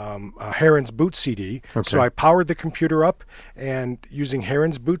Heron's boot CD. Okay. So I powered the computer up and using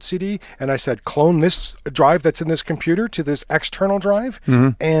Heron's boot CD, and I said, clone this drive that's in this computer to this external drive,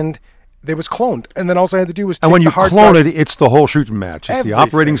 and it was cloned. And then all I had to do was take the hard drive. And when you clone it, it's the whole shooting match. It's the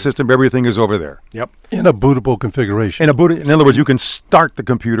operating system. Everything is over there. Yep. In a bootable configuration. In other words, you can start the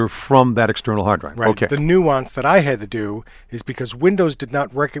computer from that external hard drive. Right. Okay. The nuance that I had to do is because Windows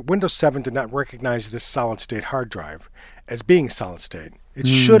 7 did not recognize this solid-state hard drive as being solid-state. It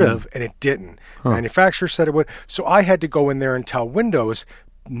should have, and it didn't. Manufacturer said it would. So I had to go in there and tell Windows,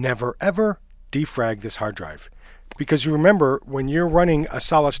 never, ever defrag this hard drive. Because you remember, when you're running a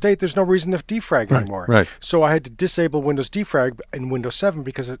solid state, there's no reason to defrag anymore. Right. So I had to disable Windows defrag in Windows 7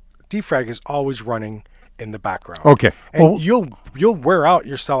 because defrag is always running in the background. Okay. And you'll wear out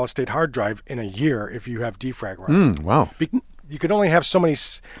your solid state hard drive in a year if you have defrag running. Wow. You can only have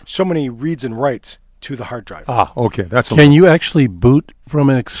so many reads and writes to the hard drive. Okay. Can you actually boot from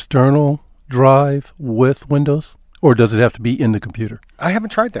an external drive with Windows? Or does it have to be in the computer? I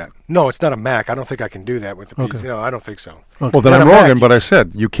haven't tried that. No, it's not a Mac. I don't think I can do that with the PC. No, I don't think so. Okay. Well, then I'm wrong, but I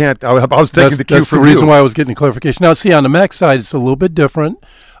said you can't. I was taking the cue that's from the you. reason why I was getting clarification. Now, see, on the Mac side, it's a little bit different.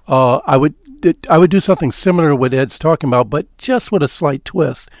 I would do something similar to what Ed's talking about, but just with a slight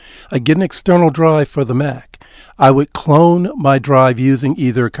twist. I get an external drive for the Mac. I would clone my drive using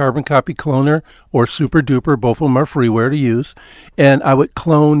either Carbon Copy Cloner or Super Duper. Both of them are freeware to use. And I would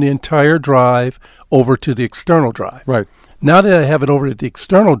clone the entire drive over to the external drive. Right. Now that I have it over to the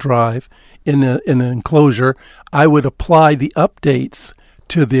external drive in the enclosure, I would apply the updates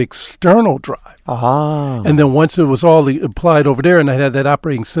to the external drive. And then once it was all applied over there and I had that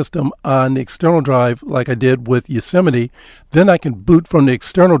operating system on the external drive like I did with Yosemite, then I can boot from the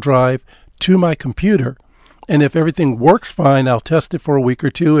external drive to my computer. And if everything works fine, I'll test it for a week or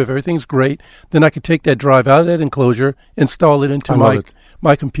two. If everything's great, then I can take that drive out of that enclosure, install it into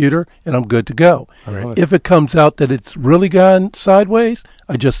my computer, and I'm good to go. If it comes out that it's really gone sideways,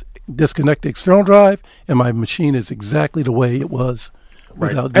 I just disconnect the external drive, and my machine is exactly the way it was.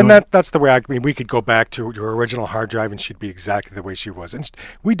 Right. And that's the way we could go back to your original hard drive and she'd be exactly the way she was. And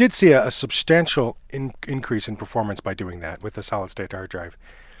we did see a substantial increase in performance by doing that with the solid state hard drive.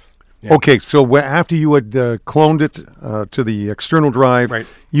 Yeah. Okay, so after you had cloned it to the external drive,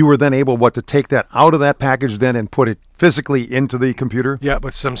 you were then able, to take that out of that package then and put it physically into the computer? Yeah,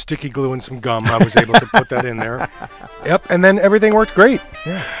 with some sticky glue and some gum, I was able to put that in there. Yep, and then everything worked great.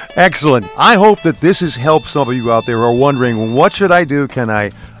 Yeah. Excellent. I hope that this has helped some of you out there who are wondering, what should I do?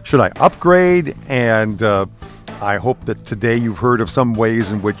 Should I upgrade? And I hope that today you've heard of some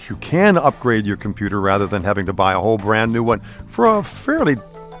ways in which you can upgrade your computer rather than having to buy a whole brand new one for a fairly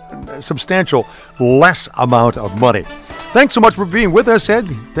substantial less amount of money. Thanks so much for being with us, Ed.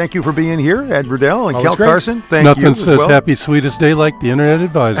 Thank you for being here, Ed Riddell and Cal Carson. Thank you. Nothing says happy, sweetest day like the Internet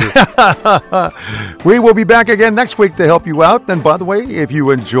Advisor. We will be back again next week to help you out. And by the way, if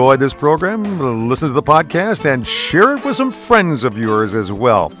you enjoy this program, listen to the podcast and share it with some friends of yours as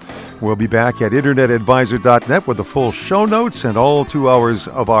well. We'll be back at internetadvisor.net with the full show notes and all 2 hours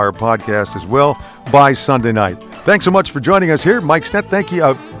of our podcast as well by Sunday night. Thanks so much for joining us here. Mike Stett, thank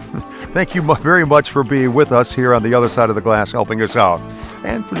you. Thank you very much for being with us here on the other side of the glass, helping us out.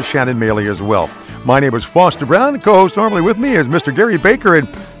 And for Shannon Maley as well. My name is Foster Brown. Co-host normally with me is Mr. Gary Baker,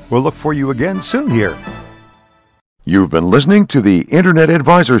 and we'll look for you again soon here. You've been listening to the Internet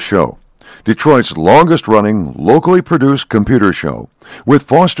Advisor Show, Detroit's longest-running, locally produced computer show, with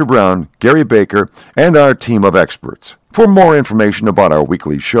Foster Brown, Gary Baker, and our team of experts. For more information about our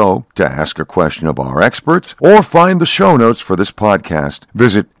weekly show, to ask a question of our experts, or find the show notes for this podcast,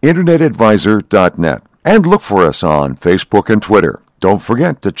 visit internetadvisor.net and look for us on Facebook and Twitter. Don't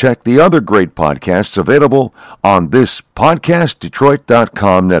forget to check the other great podcasts available on this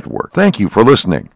PodcastDetroit.com network. Thank you for listening.